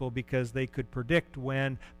to people, because they could predict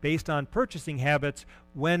when, based on purchasing habits,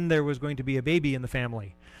 when there was going to be a baby in the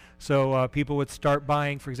family. So people would start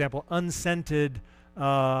buying, for example, unscented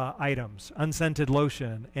items, unscented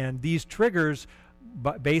lotion. And these triggers,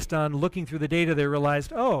 based on looking through the data, they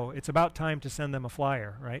realized, oh, it's about time to send them a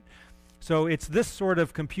flyer, right? So it's this sort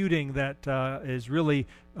of computing that is really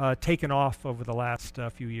taken off over the last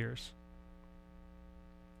few years.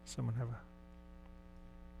 Someone have a...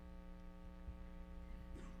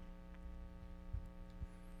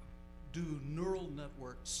 Do neural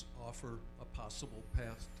networks offer a possible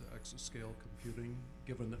path to exascale computing,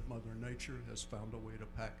 given that Mother Nature has found a way to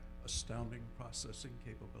pack astounding processing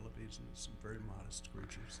capabilities and some very modest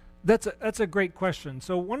creatures? That's a great question.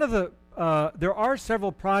 So one of the there are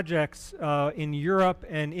several projects in Europe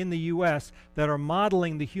and in the U.S. that are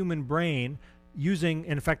modeling the human brain using,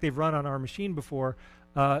 in fact, they've run on our machine before,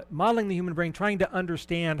 modeling the human brain, trying to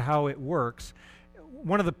understand how it works.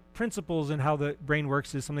 One of the principles in how the brain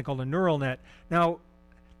works is something called a neural net. Now,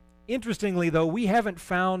 interestingly, though, we haven't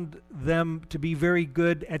found them to be very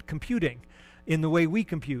good at computing in the way we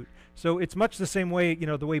compute. So it's much the same way, you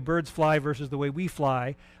know, the way birds fly versus the way we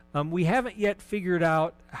fly. We haven't yet figured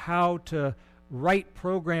out how to write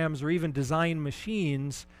programs or even design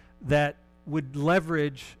machines that would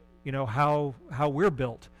leverage, you know, how we're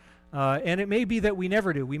built. And it may be that we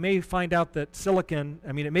never do. We may find out that silicon,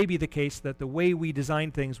 I mean, it may be the case that the way we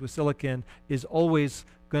design things with silicon is always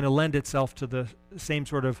going to lend itself to the same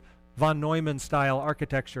sort of von Neumann style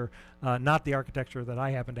architecture, not the architecture that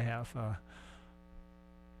I happen to have.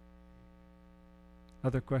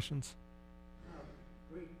 Other questions?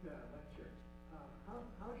 Great lecture.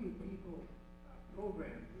 How do you people program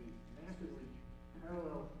these massively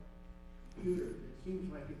parallel computers? It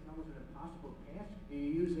seems like it's almost an impossible task. Do you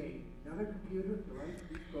use another computer to write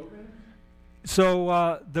these programs?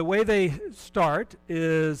 So the way they start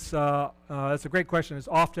is, that's a great question, is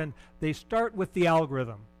often they start with the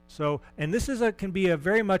algorithm. So, and this is can be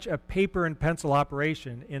very much a paper and pencil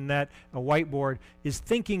operation in that a whiteboard is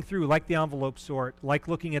thinking through, like the envelope sort, like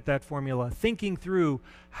looking at that formula, thinking through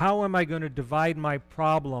how am I going to divide my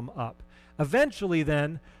problem up. Eventually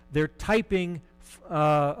then, they're typing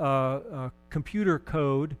computer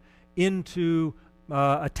code into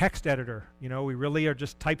a text editor. You know, we really are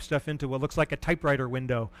just type stuff into what looks like a typewriter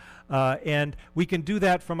window. And we can do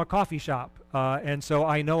that from a coffee shop. And so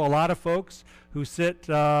I know a lot of folks who sit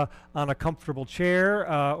on a comfortable chair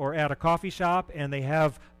or at a coffee shop, and they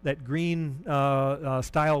have that green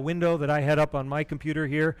style window that I had up on my computer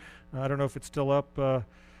here. I don't know if it's still up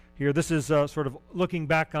here. This is sort of looking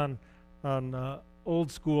back on old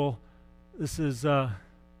school. This is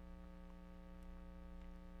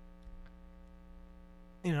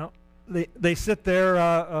you know, they sit there.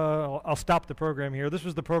 I'll stop the program here. This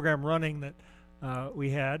was the program running that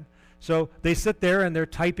we had. So they sit there and they're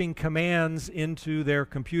typing commands into their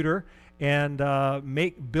computer and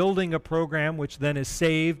building a program which then is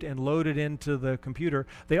saved and loaded into the computer.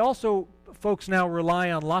 They also, folks now rely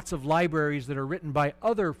on lots of libraries that are written by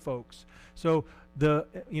other folks. So the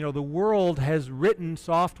world has written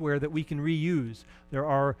software that we can reuse. There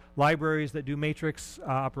are libraries that do matrix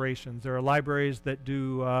operations. There are libraries that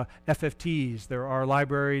do FFTs. There are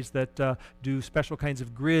libraries that do special kinds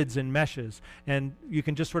of grids and meshes. And you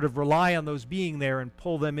can just sort of rely on those being there and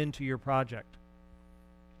pull them into your project.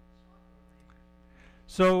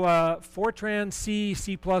 So Fortran, C,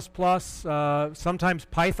 C++, sometimes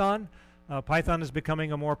Python. Python is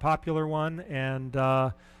becoming a more popular one, and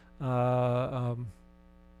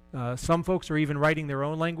some folks are even writing their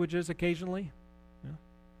own languages occasionally. Yeah.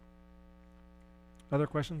 Other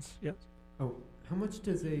questions? Yes? Oh, how much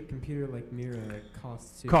does a computer like Mira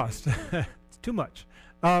cost? Cost. It's too much.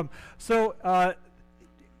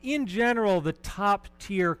 In general, the top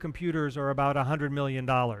tier computers are about $100 million.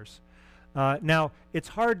 Now, it's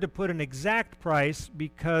hard to put an exact price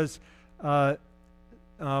because for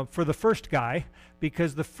the first guy,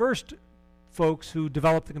 because the first folks who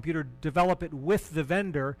develop the computer develop it with the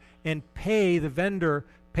vendor and pay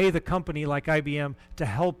the company like IBM to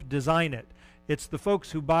help design it. It's the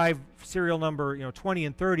folks who buy serial number 20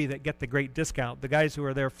 and 30 that get the great discount. The guys who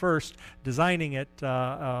are there first designing it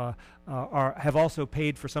have also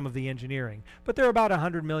paid for some of the engineering. But they're about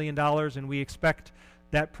 $100 million, and we expect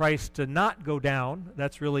that price to not go down.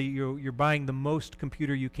 That's really, you're buying the most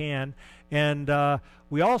computer you can. And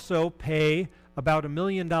we also pay about $1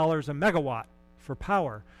 million a megawatt for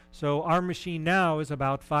power. So our machine now is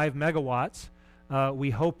about 5 megawatts.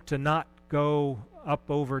 We hope to not go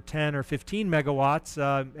up over 10 or 15 megawatts.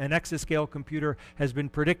 An exascale computer has been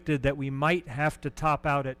predicted that we might have to top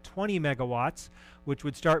out at 20 megawatts, which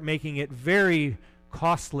would start making it very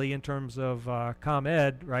costly in terms of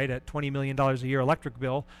ComEd, right, at $20 million a year electric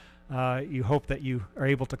bill. You hope that you are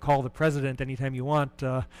able to call the president anytime you want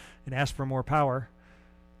and ask for more power.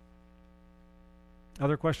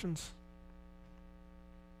 Other questions?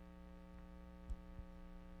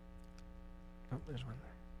 Oh, there's one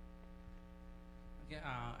there. Okay,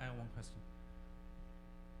 I have one question.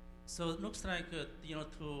 So it looks like to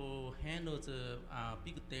handle the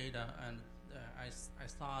big data, and I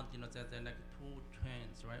thought that there are like two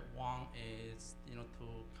trends, right? One is to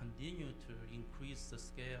continue to increase the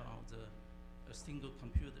scale of the single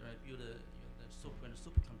computer, right? Build the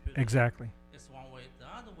supercomputer. Exactly. It's one way. The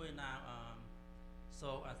other way now,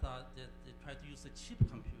 so I thought that they try to use the cheap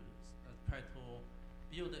computers, try to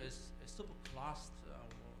build a super cluster,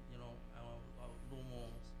 normal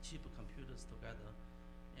cheap computers together.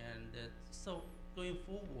 And so going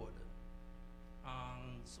forward,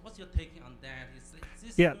 so what's your take on that? Is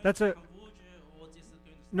this Yeah, going that's to a converge, or this is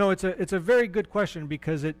going to no. It's a very good question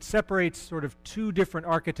because it separates sort of two different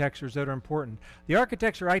architectures that are important. The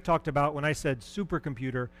architecture I talked about when I said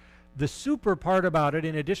supercomputer, the super part about it,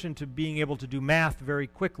 in addition to being able to do math very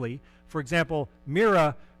quickly, for example,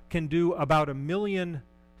 Mira can do about 1 million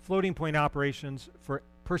floating point operations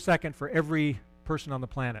per second for every person on the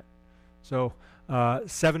planet. So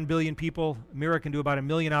 7 billion people, Mira can do about 1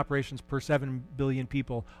 million operations per 7 billion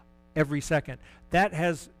people every second. That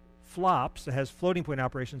has flops, it has floating point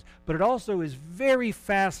operations, but it also is very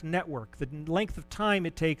fast network. The length of time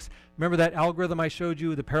it takes, remember that algorithm I showed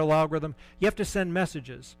you, the parallel algorithm? You have to send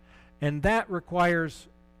messages, and that requires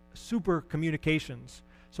super communications.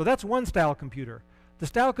 So that's one style computer. The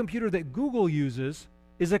style computer that Google uses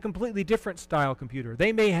is a completely different style computer.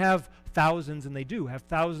 They may have thousands, and they do have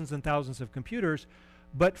thousands and thousands of computers,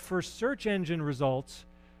 but for search engine results,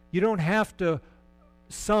 you don't have to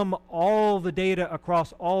sum all the data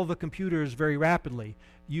across all the computers very rapidly.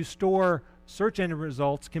 You store search engine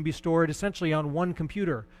results can be stored essentially on one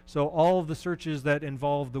computer. So all of the searches that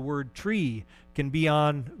involve the word tree can be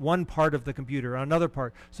on one part of the computer, on another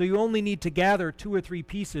part. So you only need to gather 2 or 3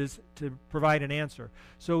 pieces to provide an answer.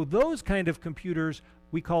 So those kind of computers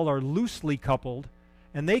we call are loosely coupled,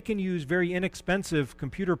 and they can use very inexpensive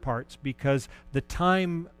computer parts because the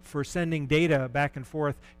time for sending data back and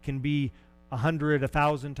forth can be 100,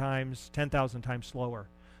 1,000 times, 10,000 times slower.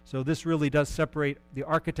 So this really does separate the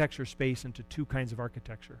architecture space into 2 kinds of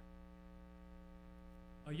architecture.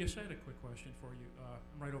 Yes, I had a quick question for you.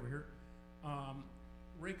 I'm right over here.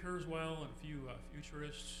 Ray Kurzweil and a few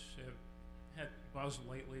futurists have had buzz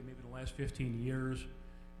lately, maybe the last 15 years,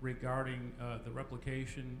 regarding the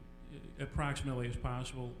replication, approximately as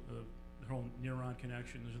possible, the whole neuron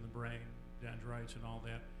connections in the brain, dendrites and all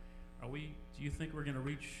that. Do you think we're going to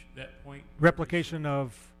reach that point? Replication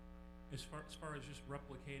of? As far as just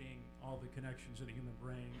replicating all the connections in the human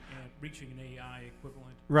brain and reaching an AI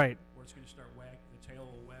equivalent. Right. Where it's going to start wagging, the tail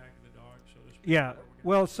will wag the dog, so to speak. Yeah.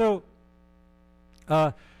 Well, so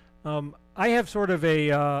I have sort of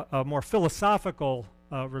a more philosophical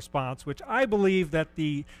response, which I believe that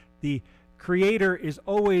the creator is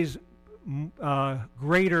always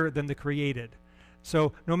greater than the created.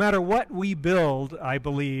 So no matter what we build, I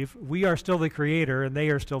believe, we are still the creator and they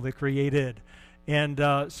are still the created. And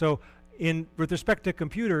so with respect to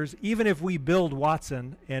computers, even if we build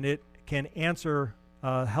Watson and it can answer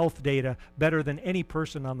health data better than any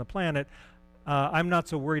person on the planet, I'm not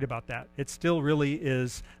so worried about that. It still really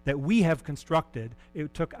is that we have constructed.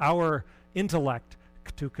 It took our intellect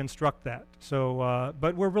to construct that. So,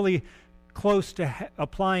 but we're really close to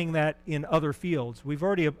applying that in other fields. We've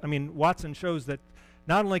already, I mean, Watson shows that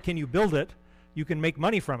not only can you build it, you can make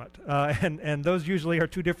money from it, and those usually are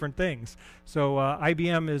 2 different things. So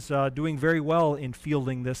IBM is doing very well in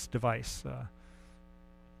fielding this device.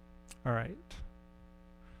 All right.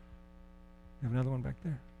 We have another one back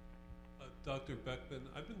there. Dr. Beckman,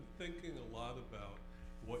 I've been thinking a lot about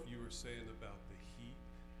what you were saying about the heat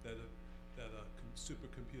that a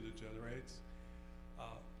supercomputer generates.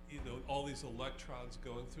 You know, all these electrons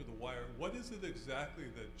going through the wire. What is it exactly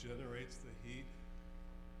that generates the heat?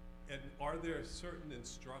 And are there certain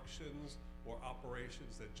instructions or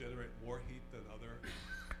operations that generate more heat than other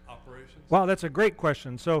operations? Wow, that's a great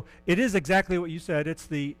question. So it is exactly what you said. It's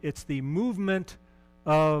the movement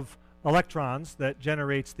of electrons that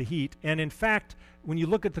generates the heat. And in fact, when you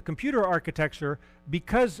look at the computer architecture,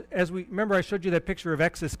 because as we remember, I showed you that picture of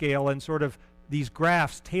exascale and sort of these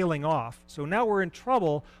graphs tailing off. So now we're in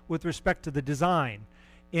trouble with respect to the design.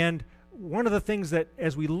 And one of the things that,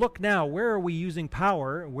 as we look now, where are we using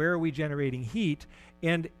power? Where are we generating heat?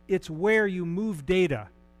 And it's where you move data.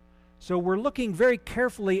 So we're looking very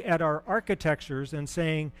carefully at our architectures and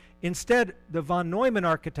saying, instead, the von Neumann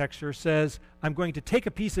architecture says, I'm going to take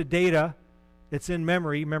a piece of data that's in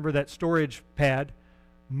memory, remember that storage pad,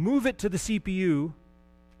 move it to the CPU,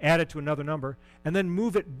 add it to another number, and then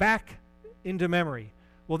move it back into memory.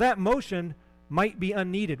 Well, that motion might be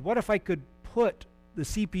unneeded. What if I could put the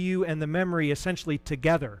CPU and the memory essentially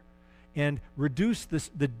together and reduce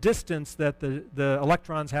the distance that the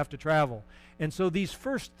electrons have to travel? And so these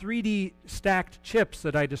first 3D stacked chips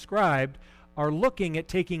that I described are looking at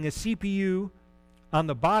taking a CPU on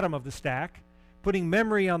the bottom of the stack, putting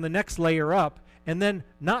memory on the next layer up, and then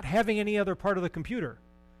not having any other part of the computer.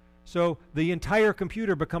 So the entire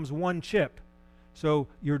computer becomes one chip. So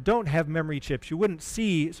you don't have memory chips. You wouldn't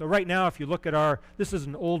see, so right now if you look at this is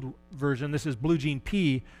an old version, this is Blue Gene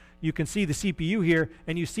P, you can see the CPU here,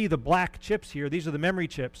 and you see the black chips here. These are the memory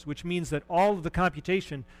chips, which means that all of the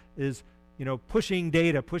computation is, pushing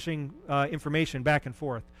data, pushing information back and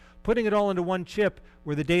forth. Putting it all into one chip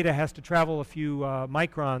where the data has to travel a few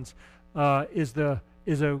microns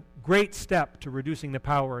is a great step to reducing the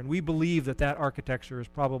power, and we believe that architecture is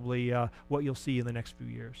probably what you'll see in the next few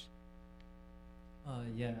years.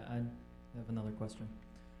 Yeah, I have another question.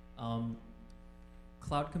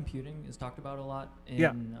 Cloud computing is talked about a lot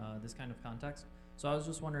in this kind of context. So I was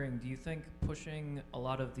just wondering, do you think pushing a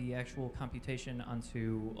lot of the actual computation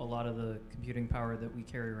onto a lot of the computing power that we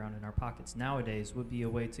carry around in our pockets nowadays would be a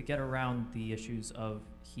way to get around the issues of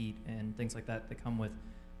heat and things like that that come with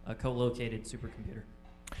a co-located supercomputer?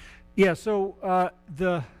 Yeah, so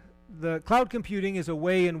the cloud computing is a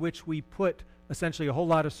way in which we put essentially a whole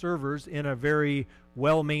lot of servers in a very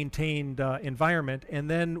well-maintained environment, and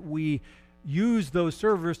then we use those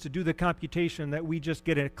servers to do the computation that we just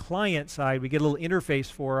get a client side, we get a little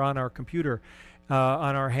interface for on our computer,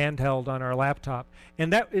 on our handheld, on our laptop.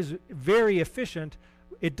 And that is very efficient.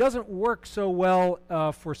 It doesn't work so well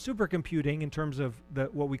for supercomputing in terms of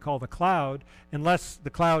what we call the cloud, unless the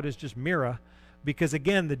cloud is just Mira, because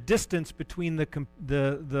again, the distance between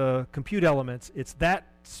the compute elements, it's that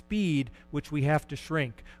speed which we have to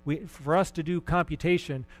shrink. For us to do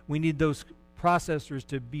computation, we need those processors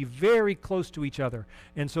to be very close to each other.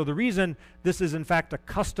 And so the reason this is in fact a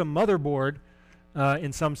custom motherboard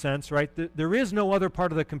in some sense, right? There is no other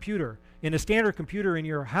part of the computer. In a standard computer in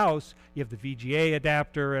your house, you have the VGA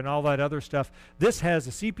adapter and all that other stuff. This has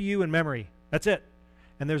a CPU and memory. That's it.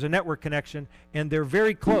 And there's a network connection, and they're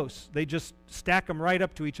very close. They just stack them right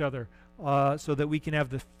up to each other so that we can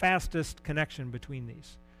have the fastest connection between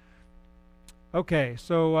these. Okay,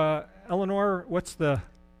 so Eleanor, what's the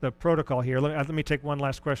protocol here? Let me take one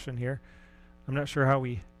last question here. I'm not sure how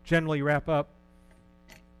we generally wrap up,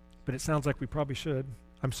 but it sounds like we probably should.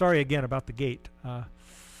 I'm sorry again about the gate.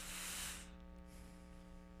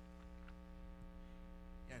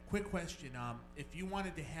 Quick question. If you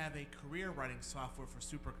wanted to have a career writing software for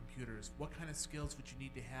supercomputers, what kind of skills would you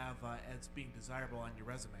need to have as being desirable on your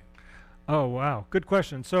resume? Oh, wow. Good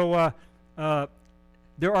question. So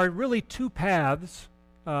there are really two paths,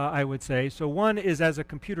 I would say. So one is as a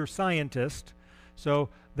computer scientist. So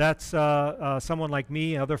that's someone like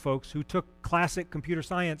me, other folks, who took classic computer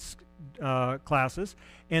science classes,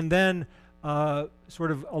 and then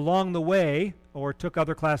sort of along the way, or took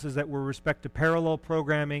other classes that were respect to parallel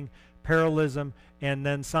programming, parallelism, and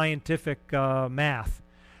then scientific math.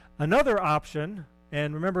 Another option,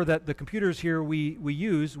 and remember that the computers here we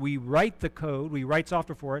write the code, we write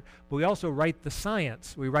software for it, but we also write the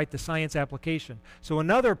science. We write the science application. So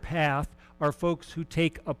another path are folks who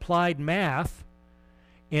take applied math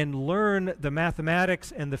and learn the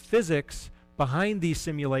mathematics and the physics behind these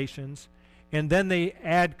simulations, and then they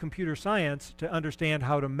add computer science to understand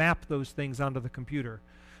how to map those things onto the computer.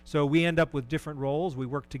 So we end up with different roles. We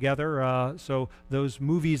work together. So those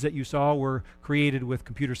movies that you saw were created with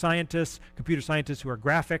computer scientists who are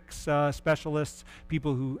graphics specialists,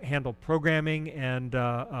 people who handle programming and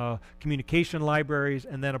communication libraries,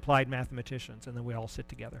 and then applied mathematicians. And then we all sit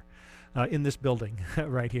together in this building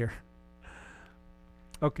right here.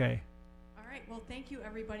 Okay. All right, well, thank you,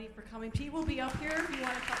 everybody, for coming. Pete will be up here if you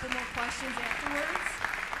want a couple more questions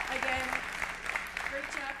afterwards. Again, great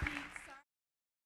job, Pete.